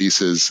bits and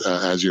pieces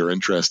as you're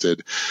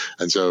interested.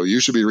 And so you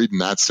should be reading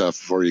that stuff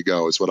before you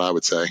go, is what I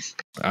would say.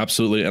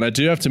 Absolutely. And I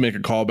do have to make a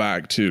call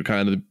back to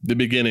kind of the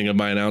beginning of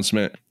my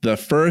announcement. The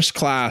first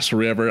class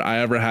where I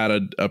ever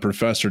had a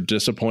professor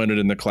disappointed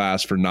in the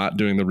class for not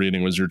doing the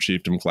reading was your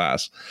chiefdom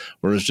class,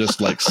 where it was just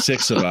like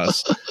 6 of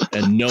us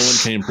and no one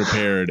came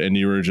prepared. And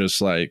you were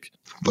just like,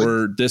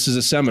 this is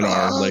a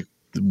seminar. Like,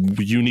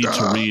 you need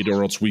to read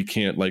or else we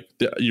can't. Like,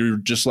 you're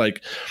just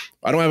like,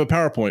 I don't have a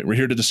PowerPoint. We're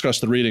here to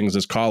discuss the readings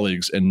as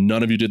colleagues, and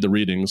none of you did the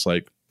readings.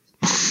 Like,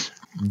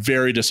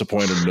 very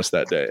disappointed in us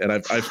that day. And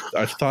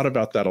I've thought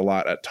about that a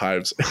lot at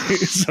times.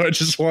 So I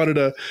just wanted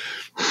to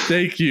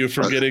thank you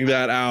for getting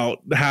that out,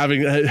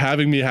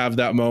 having me have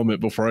that moment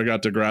before I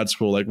got to grad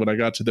school. Like, when I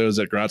got to those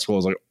at grad school, I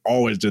was like,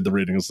 always did the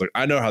reading. It's like,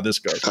 I know how this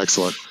goes.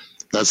 Excellent.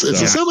 It's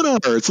a seminar.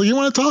 It's like, you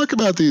want to talk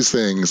about these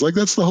things. Like,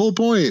 that's the whole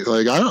point.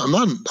 Like, I'm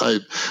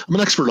an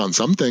expert on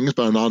some things,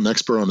 but I'm not an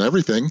expert on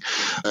everything.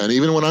 And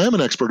even when I am an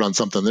expert on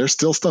something, there's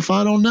still stuff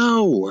I don't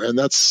know. And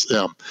that's,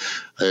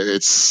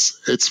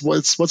 it's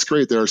what's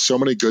great. There are so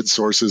many good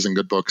sources and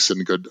good books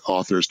and good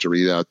authors to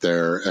read out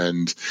there.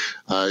 And,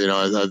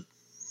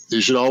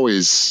 you should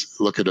always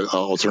look at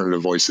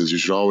alternative voices. You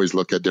should always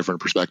look at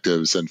different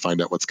perspectives and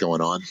find out what's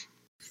going on.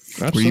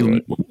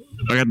 Absolutely.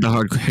 I got the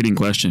hard-hitting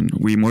question.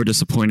 Were you more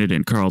disappointed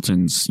in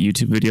Carlton's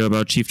YouTube video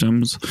about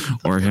chiefdoms,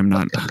 or him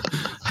not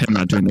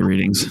doing the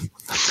readings?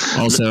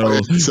 Also,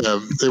 it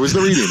was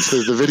the readings.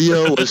 The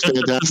video was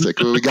fantastic.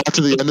 We got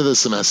to the end of the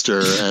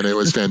semester, and it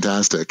was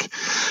fantastic.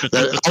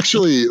 That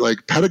actually,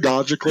 like,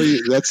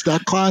 pedagogically,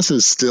 that class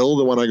is still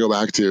the one I go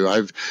back to.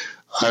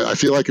 I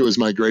feel like it was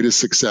my greatest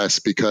success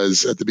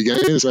because at the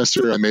beginning of the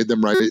semester, I made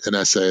them write an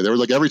essay. There was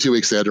like every 2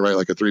 weeks, they had to write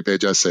like a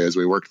 3-page essay as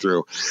we worked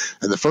through.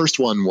 And the first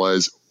one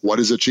was, what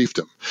is a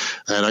chiefdom?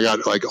 And I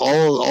got like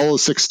all the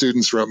 6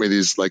 students wrote me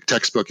these like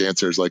textbook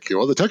answers, like,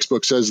 well, the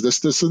textbook says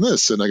this, this, and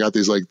this. And I got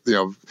these like,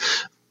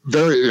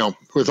 very,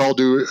 with all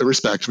due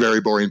respect,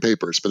 very boring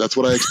papers, but that's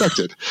what I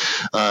expected.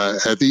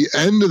 At the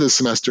end of the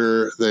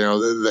semester,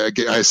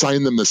 I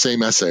assigned them the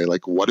same essay,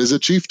 like, what is a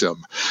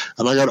chiefdom?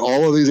 And I got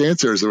all of these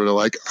answers that were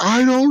like,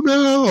 I don't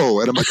know.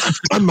 And I'm like, I've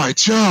done my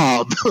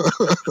job.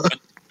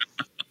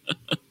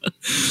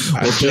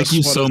 Well, thank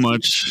you so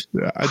much.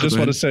 Yeah, I just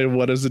want to say,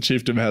 What is the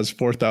Chiefdom has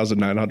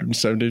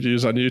 4,970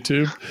 views on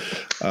YouTube.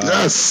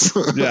 Yes.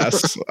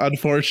 Yes.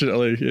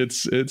 Unfortunately,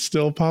 it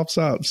still pops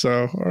up.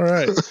 So, all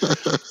right.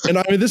 And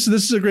I mean, this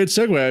is a great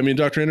segue. I mean,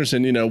 Dr.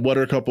 Anderson, what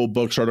are a couple of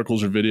books,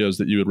 articles, or videos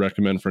that you would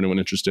recommend for anyone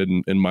interested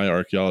in Maya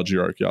archaeology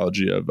or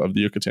archaeology of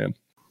the Yucatan?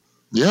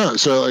 Yeah,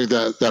 so like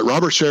that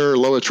Robert Scherer,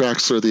 Loa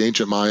Traxler, The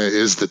Ancient Maya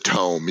is the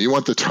tome. You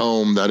want the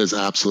tome, that is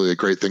absolutely a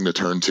great thing to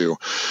turn to.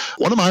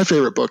 One of my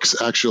favorite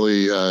books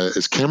actually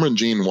is Cameron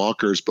Jean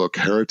Walker's book,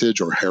 Heritage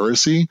or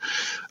Heresy,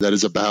 that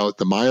is about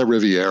the Maya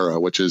Riviera,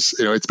 which is,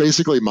 it's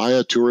basically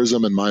Maya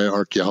tourism and Maya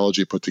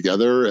archaeology put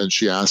together, and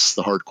she asks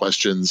the hard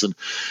questions. And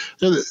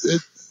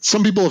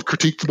some people have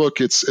critiqued the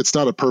book. It's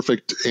not a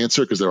perfect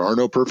answer because there are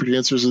no perfect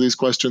answers to these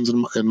questions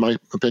in my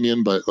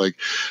opinion, but like,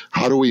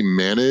 how do we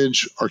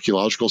manage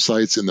archaeological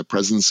sites in the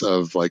presence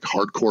of like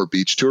hardcore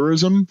beach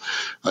tourism?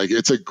 Like,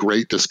 it's a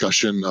great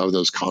discussion of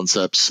those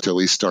concepts to at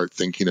least start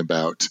thinking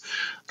about.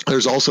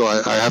 There's also,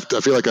 I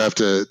feel like I have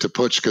to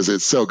push because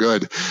it's so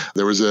good.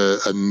 There was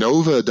a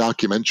Nova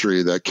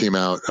documentary that came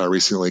out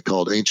recently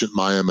called Ancient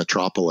Maya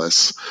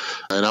Metropolis.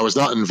 And I was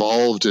not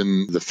involved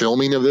in the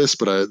filming of this,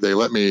 but they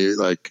let me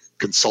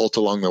consult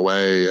along the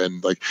way.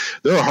 And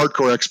there are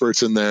hardcore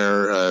experts in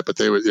there, but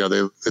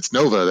it's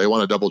Nova. They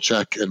want to double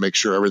check and make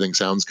sure everything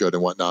sounds good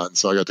and whatnot. And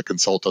so I got to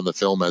consult on the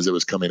film as it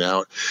was coming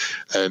out.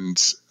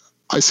 And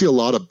I see a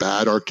lot of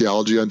bad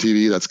archaeology on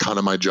TV. That's kind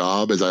of my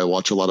job, is I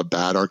watch a lot of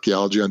bad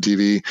archaeology on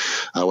TV.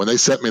 When they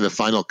sent me the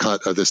final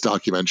cut of this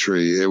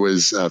documentary, it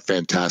was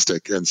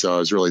fantastic. And so I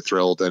was really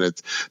thrilled. And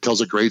it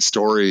tells a great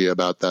story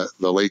about the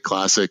late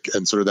classic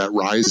and sort of that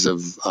rise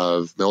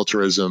of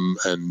militarism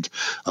and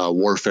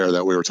warfare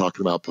that we were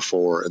talking about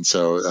before. And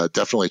so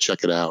definitely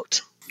check it out.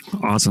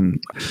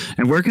 Awesome.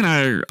 And where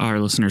can our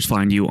listeners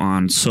find you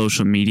on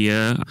social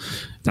media,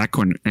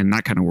 in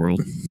that kind of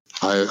world?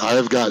 I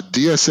have got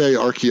DSA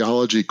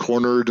Archaeology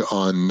Cornered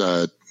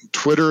on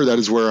Twitter. That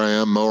is where I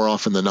am more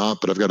often than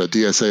not, but I've got a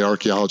DSA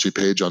Archaeology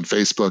page on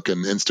Facebook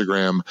and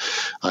Instagram.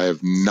 I have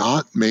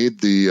not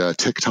made the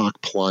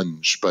TikTok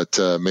plunge, but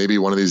maybe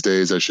one of these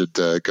days I should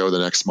go the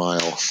next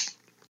mile.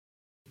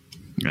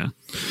 Yeah.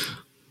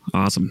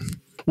 Awesome.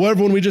 Well,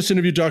 everyone, we just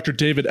interviewed Dr.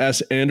 David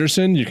S.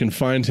 Anderson. You can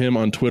find him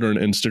on Twitter and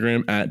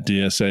Instagram at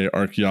DSA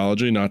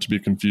Archaeology, not to be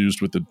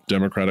confused with the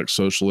Democratic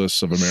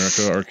Socialists of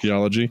America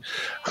Archaeology.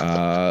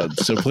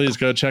 So please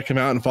go check him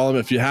out and follow him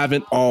if you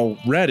haven't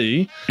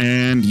already.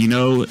 And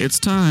it's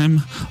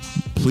time.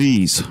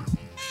 Please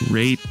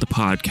rate the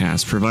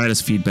podcast, provide us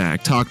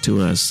feedback, talk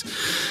to us,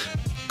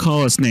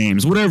 call us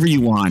names, whatever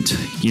you want.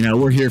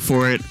 We're here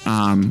for it.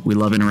 We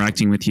love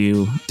interacting with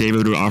you.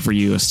 David would offer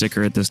you a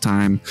sticker at this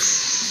time.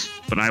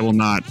 But I will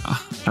not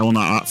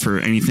offer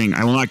anything.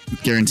 I will not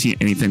guarantee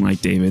anything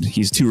like David.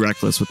 He's too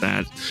reckless with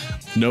that.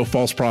 No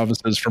false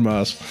promises from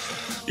us.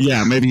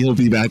 Yeah, maybe he'll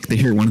be back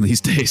here one of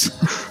these days.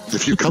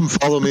 If you come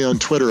follow me on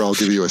Twitter, I'll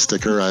give you a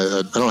sticker.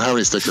 I don't have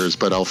any stickers,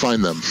 but I'll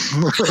find them.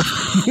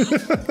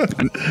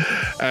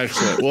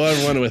 Excellent. Well,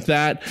 everyone, with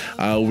that,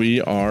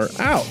 we are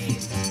out.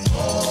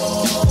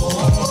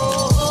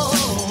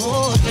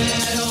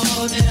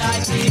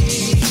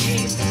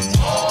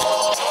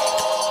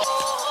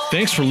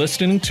 Thanks for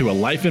listening to A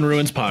Life in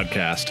Ruins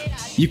podcast.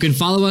 You can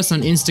follow us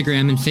on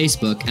Instagram and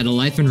Facebook at A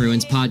Life in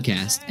Ruins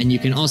podcast, and you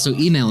can also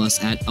email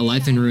us at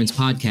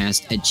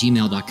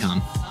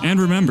alifeinruinspodcast@gmail.com. And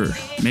remember,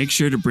 make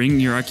sure to bring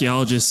your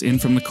archaeologists in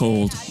from the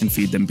cold and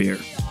feed them beer.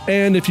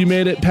 And if you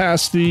made it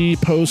past the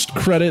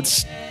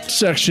post-credits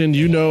section,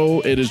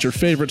 it is your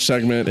favorite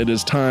segment. It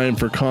is time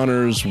for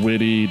Connor's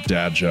witty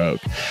dad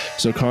joke.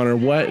 So, Connor,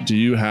 what do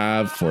you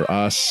have for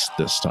us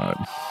this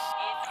time?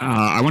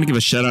 I want to give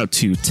a shout out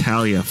to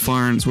Talia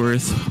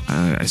Farnsworth.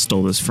 I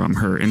stole this from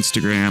her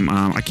Instagram.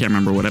 I can't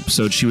remember what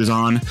episode she was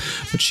on,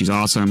 but she's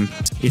awesome.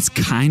 It's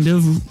kind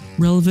of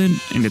relevant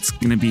and it's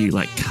going to be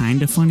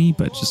kind of funny,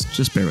 but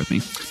just bear with me.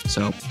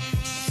 So,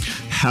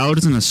 how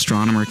does an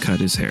astronomer cut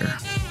his hair?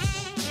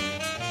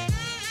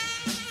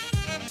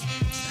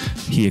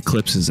 He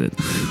eclipses it.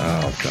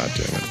 Oh, God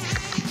damn it.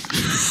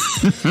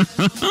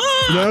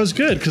 That was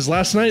good because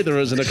last night there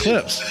was an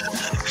eclipse.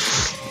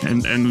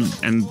 And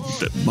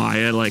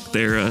Maya,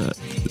 their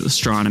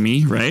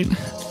astronomy, right?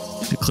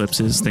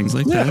 Eclipses, things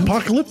like that. Yeah,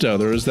 Apocalypto.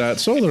 There was that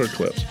solar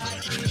eclipse.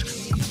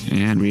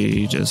 And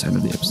we just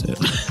ended the episode.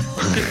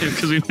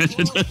 Because we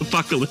mentioned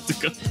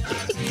Apocalyptico.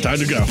 Time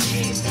to go.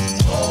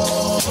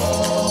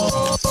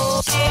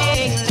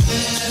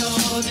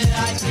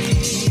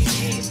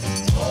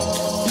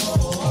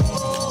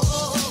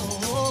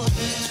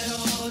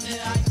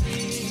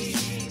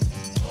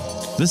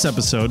 This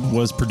episode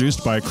was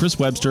produced by Chris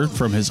Webster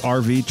from his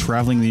RV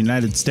traveling the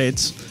United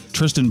States,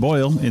 Tristan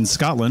Boyle in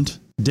Scotland,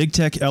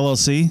 DigTech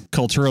LLC,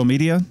 Culturo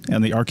Media,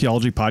 and the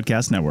Archaeology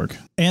Podcast Network,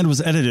 and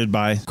was edited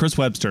by Chris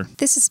Webster.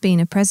 This has been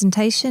a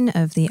presentation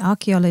of the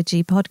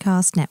Archaeology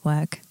Podcast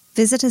Network.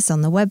 Visit us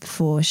on the web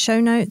for show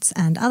notes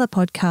and other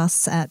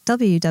podcasts at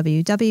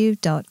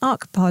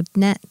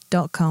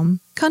www.archpodnet.com.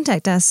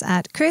 Contact us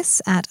at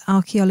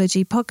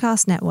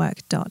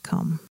chris@archaeologypodcastnetwork.com.